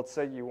 like let's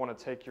say you want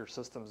to take your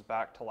systems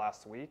back to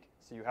last week,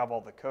 so you have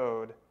all the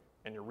code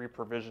and you're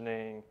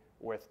reprovisioning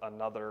with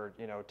another,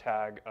 you know,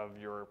 tag of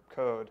your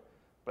code,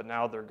 but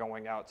now they're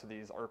going out to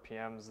these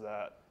RPMs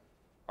that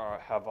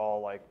have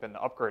all like been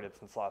upgraded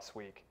since last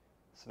week.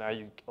 So now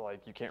you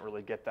can't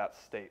really get that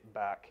state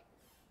back,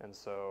 and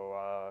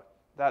so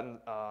That and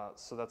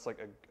so that's like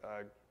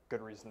a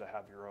good reason to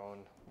have your own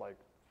like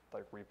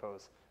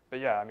repos. But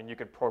yeah, I mean, you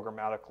could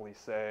programmatically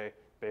say,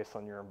 based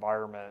on your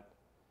environment,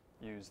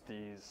 use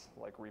these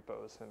like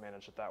repos and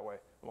manage it that way.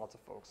 And lots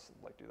of folks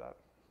like do that.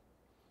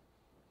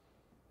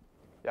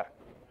 Yeah. How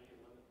do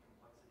you limit the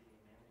complexity in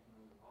managing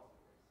those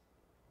repositories?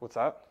 What's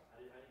that? How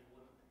do you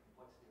limit the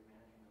complexity of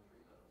managing those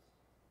repos?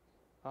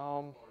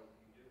 Um, Or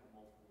you do have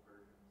multiple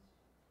versions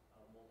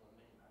of multiple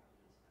mini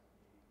packages,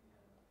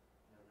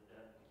 and the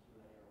dev and the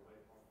QA are way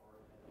far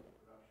ahead of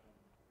production.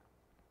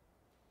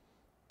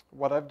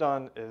 What I've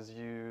done is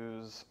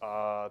use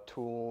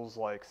tools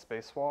like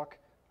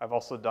Spacewalk. I've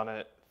also done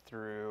it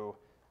through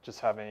just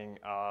having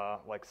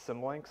like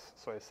symlinks.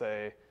 So I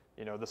say,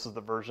 this is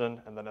the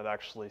version, and then it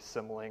actually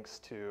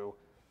symlinks to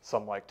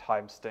some like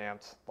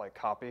time-stamped like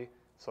copy.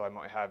 So I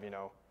might have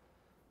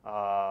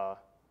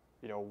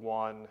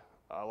one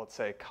let's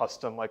say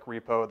custom like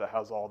repo that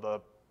has all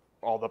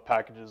the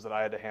packages that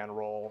I had to hand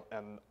roll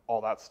and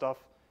all that stuff,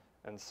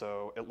 and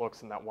so it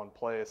looks in that one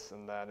place,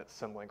 and then it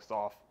symlinks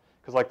off.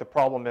 Because like the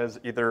problem is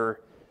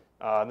either,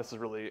 and this is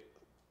really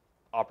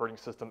operating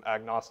system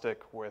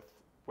agnostic with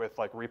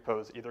like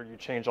repos, either you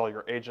change all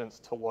your agents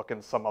to look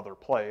in some other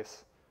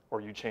place,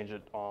 or you change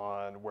it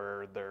on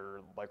where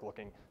they're like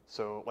looking.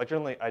 So like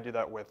generally I do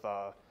that with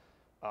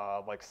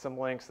like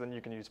symlinks. Then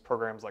you can use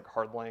programs like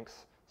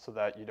hardlinks so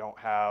that you don't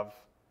have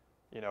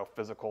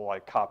physical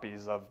like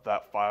copies of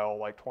that file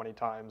like 20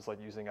 times, like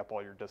using up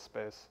all your disk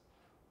space.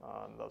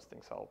 Those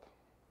things help.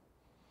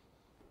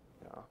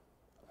 Yeah.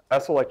 I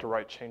also like to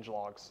write change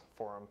logs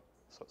for them,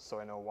 so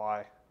I know why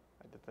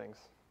I did things.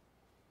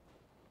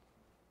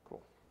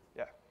 Cool.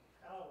 Yeah.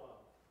 How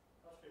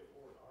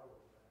straightforward are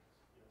rollbacks?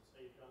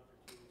 Say you've gone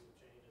through 2 weeks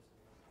of changes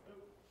and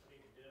I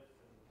need to diff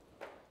and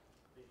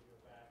need to go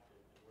back to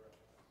where I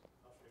was.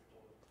 How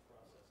straightforward of a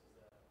process is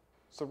that?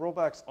 So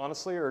rollbacks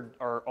honestly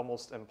are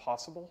almost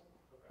impossible,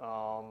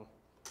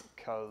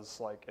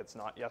 because like it's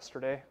not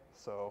yesterday.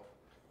 So,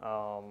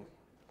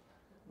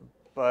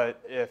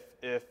 but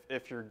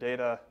if your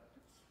data,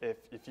 if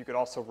you could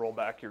also roll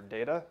back your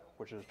data,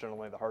 which is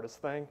generally the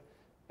hardest thing,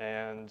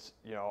 and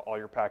all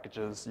your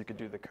packages, you could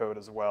do the code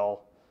as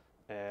well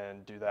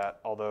and do that.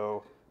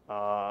 Although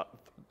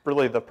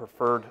really the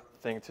preferred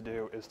thing to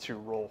do is to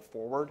roll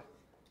forward,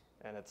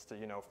 and it's to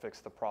fix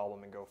the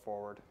problem and go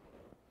forward.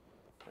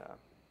 Yeah.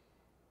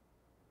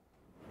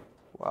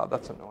 Wow,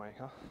 that's annoying,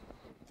 huh?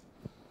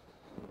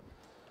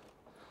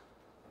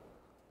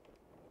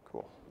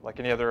 Cool. Like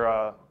any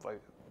other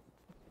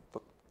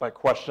like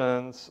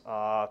questions,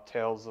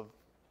 tales of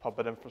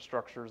Puppet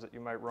infrastructures that you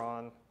might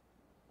run,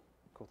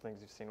 cool things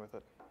you've seen with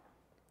it.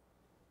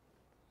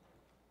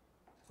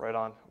 Right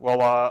on.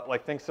 Well,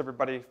 like thanks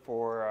everybody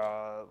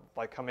for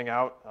like coming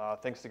out.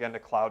 Thanks again to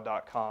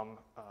cloud.com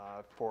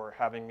for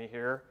having me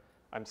here.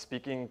 I'm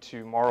speaking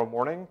tomorrow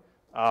morning,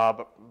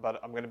 but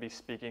I'm going to be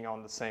speaking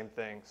on the same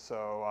thing.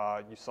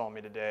 So you saw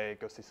me today.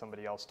 Go see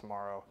somebody else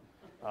tomorrow.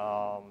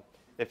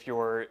 If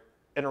you're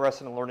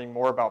interested in learning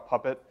more about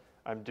Puppet,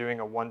 I'm doing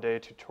a one-day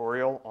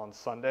tutorial on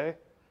Sunday.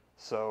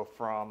 So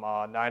from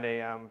 9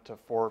 a.m. to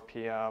 4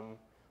 p.m.,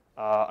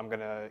 I'm going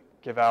to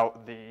give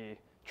out the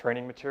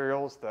training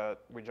materials that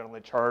we generally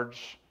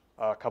charge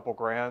a couple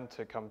grand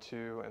to come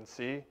to and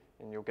see,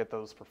 and you'll get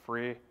those for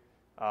free.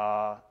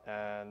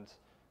 And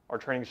our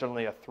training is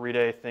generally a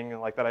 3-day thing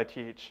like that I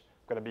teach.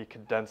 I'm going to be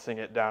condensing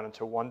it down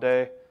into 1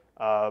 day,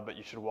 but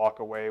you should walk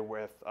away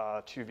with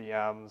 2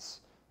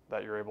 VMs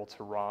that you're able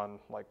to run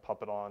like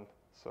Puppet on.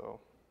 So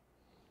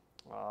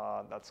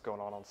that's going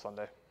on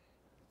Sunday.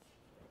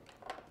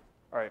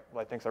 All right,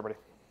 well, thanks everybody.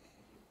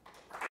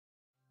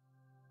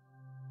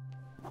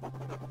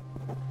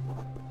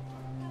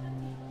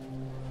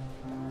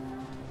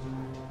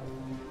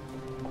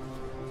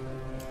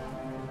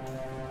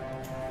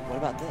 What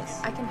about this?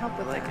 I can help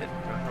with Like that.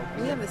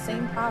 it. We have the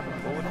same problem.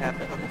 What would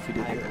happen if we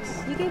did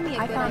this? You gave me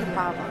a good idea.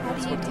 How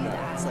do you do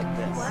that? It's like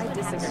this. I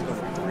disagree.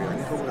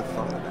 Who would have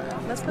thought of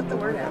that? Let's put the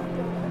word out.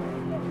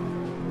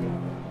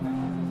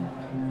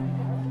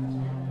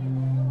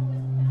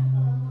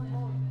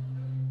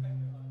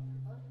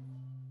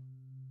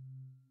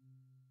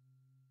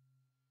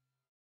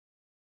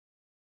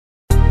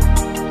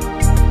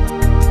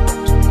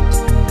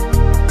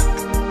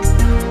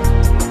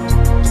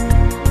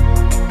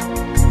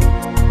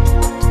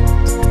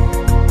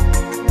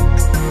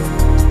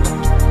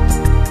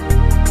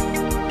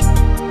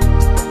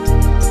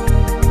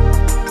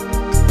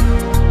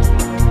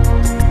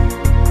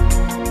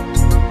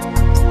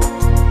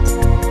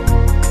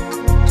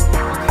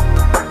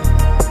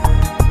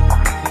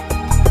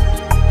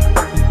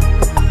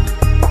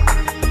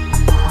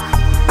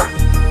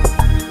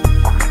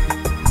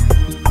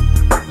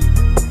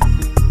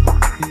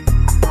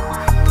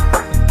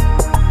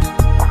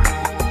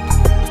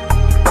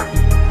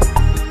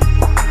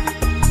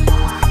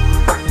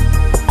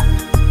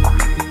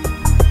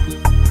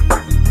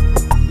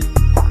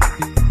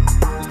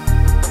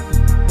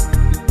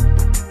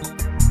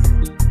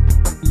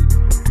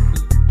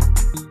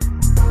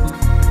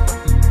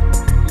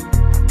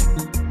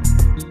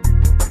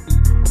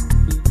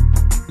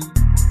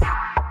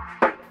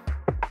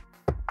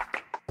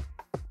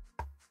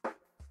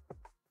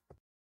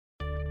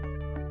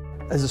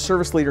 As a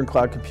service leader in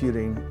cloud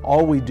computing,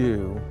 all we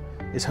do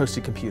is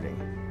hosted computing.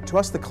 To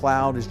us, the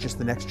cloud is just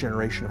the next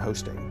generation of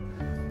hosting.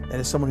 And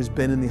as someone who's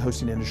been in the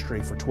hosting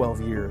industry for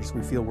 12 years,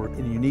 we feel we're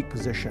in a unique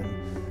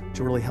position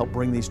to really help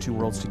bring these two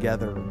worlds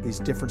together,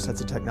 these different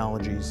sets of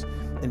technologies,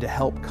 and to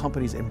help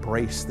companies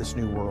embrace this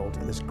new world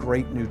and this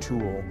great new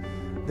tool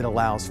that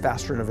allows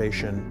faster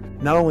innovation.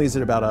 Not only is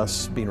it about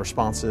us being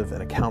responsive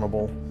and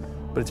accountable,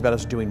 but it's about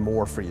us doing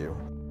more for you.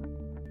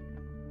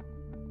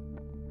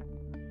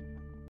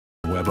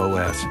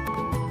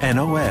 WebOS, an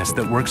OS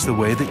that works the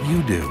way that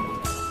you do.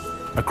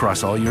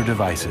 Across all your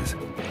devices,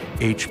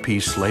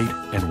 HP Slate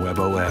and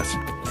WebOS.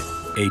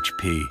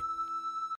 HP.